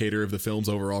indicator of the film's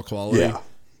overall quality.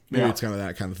 Maybe it's kind of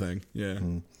that kind of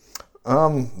thing.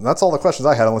 That's all the questions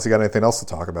I had, unless you got anything else to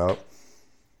talk about.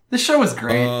 This show was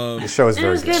great. The show is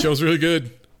very good. The show's really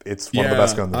good. It's one of the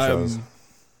best Gundam shows.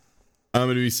 I'm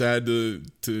gonna be sad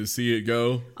to see it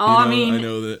go. I mean, I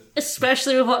know that,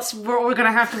 especially with what we're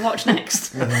gonna have to watch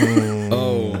next.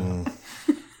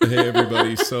 Hey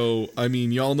everybody, so I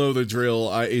mean, y'all know the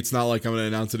drill. It's not like I'm gonna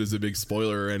announce it as a big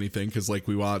spoiler or anything, because like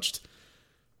we watched,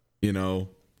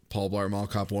 Paul Blart Mall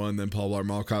Cop 1, then Paul Blart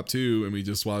Mall Cop 2, and we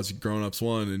just watched Grown Ups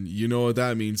 1, and you know what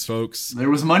that means, folks. There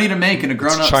was money to make in a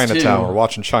Grown Ups 2. Chinatown. We're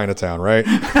watching Chinatown, right?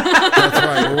 That's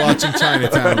right, we're watching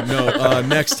Chinatown. No,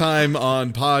 next time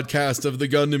on Podcast of the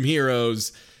Gundam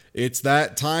Heroes, it's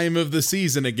that time of the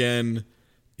season again.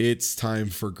 It's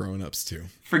time for Grown Ups 2.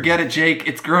 Forget it, Jake.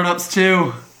 It's Grown Ups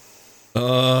 2.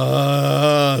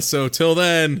 So till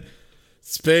then,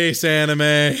 space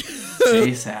anime.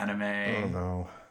 Space anime. Oh no.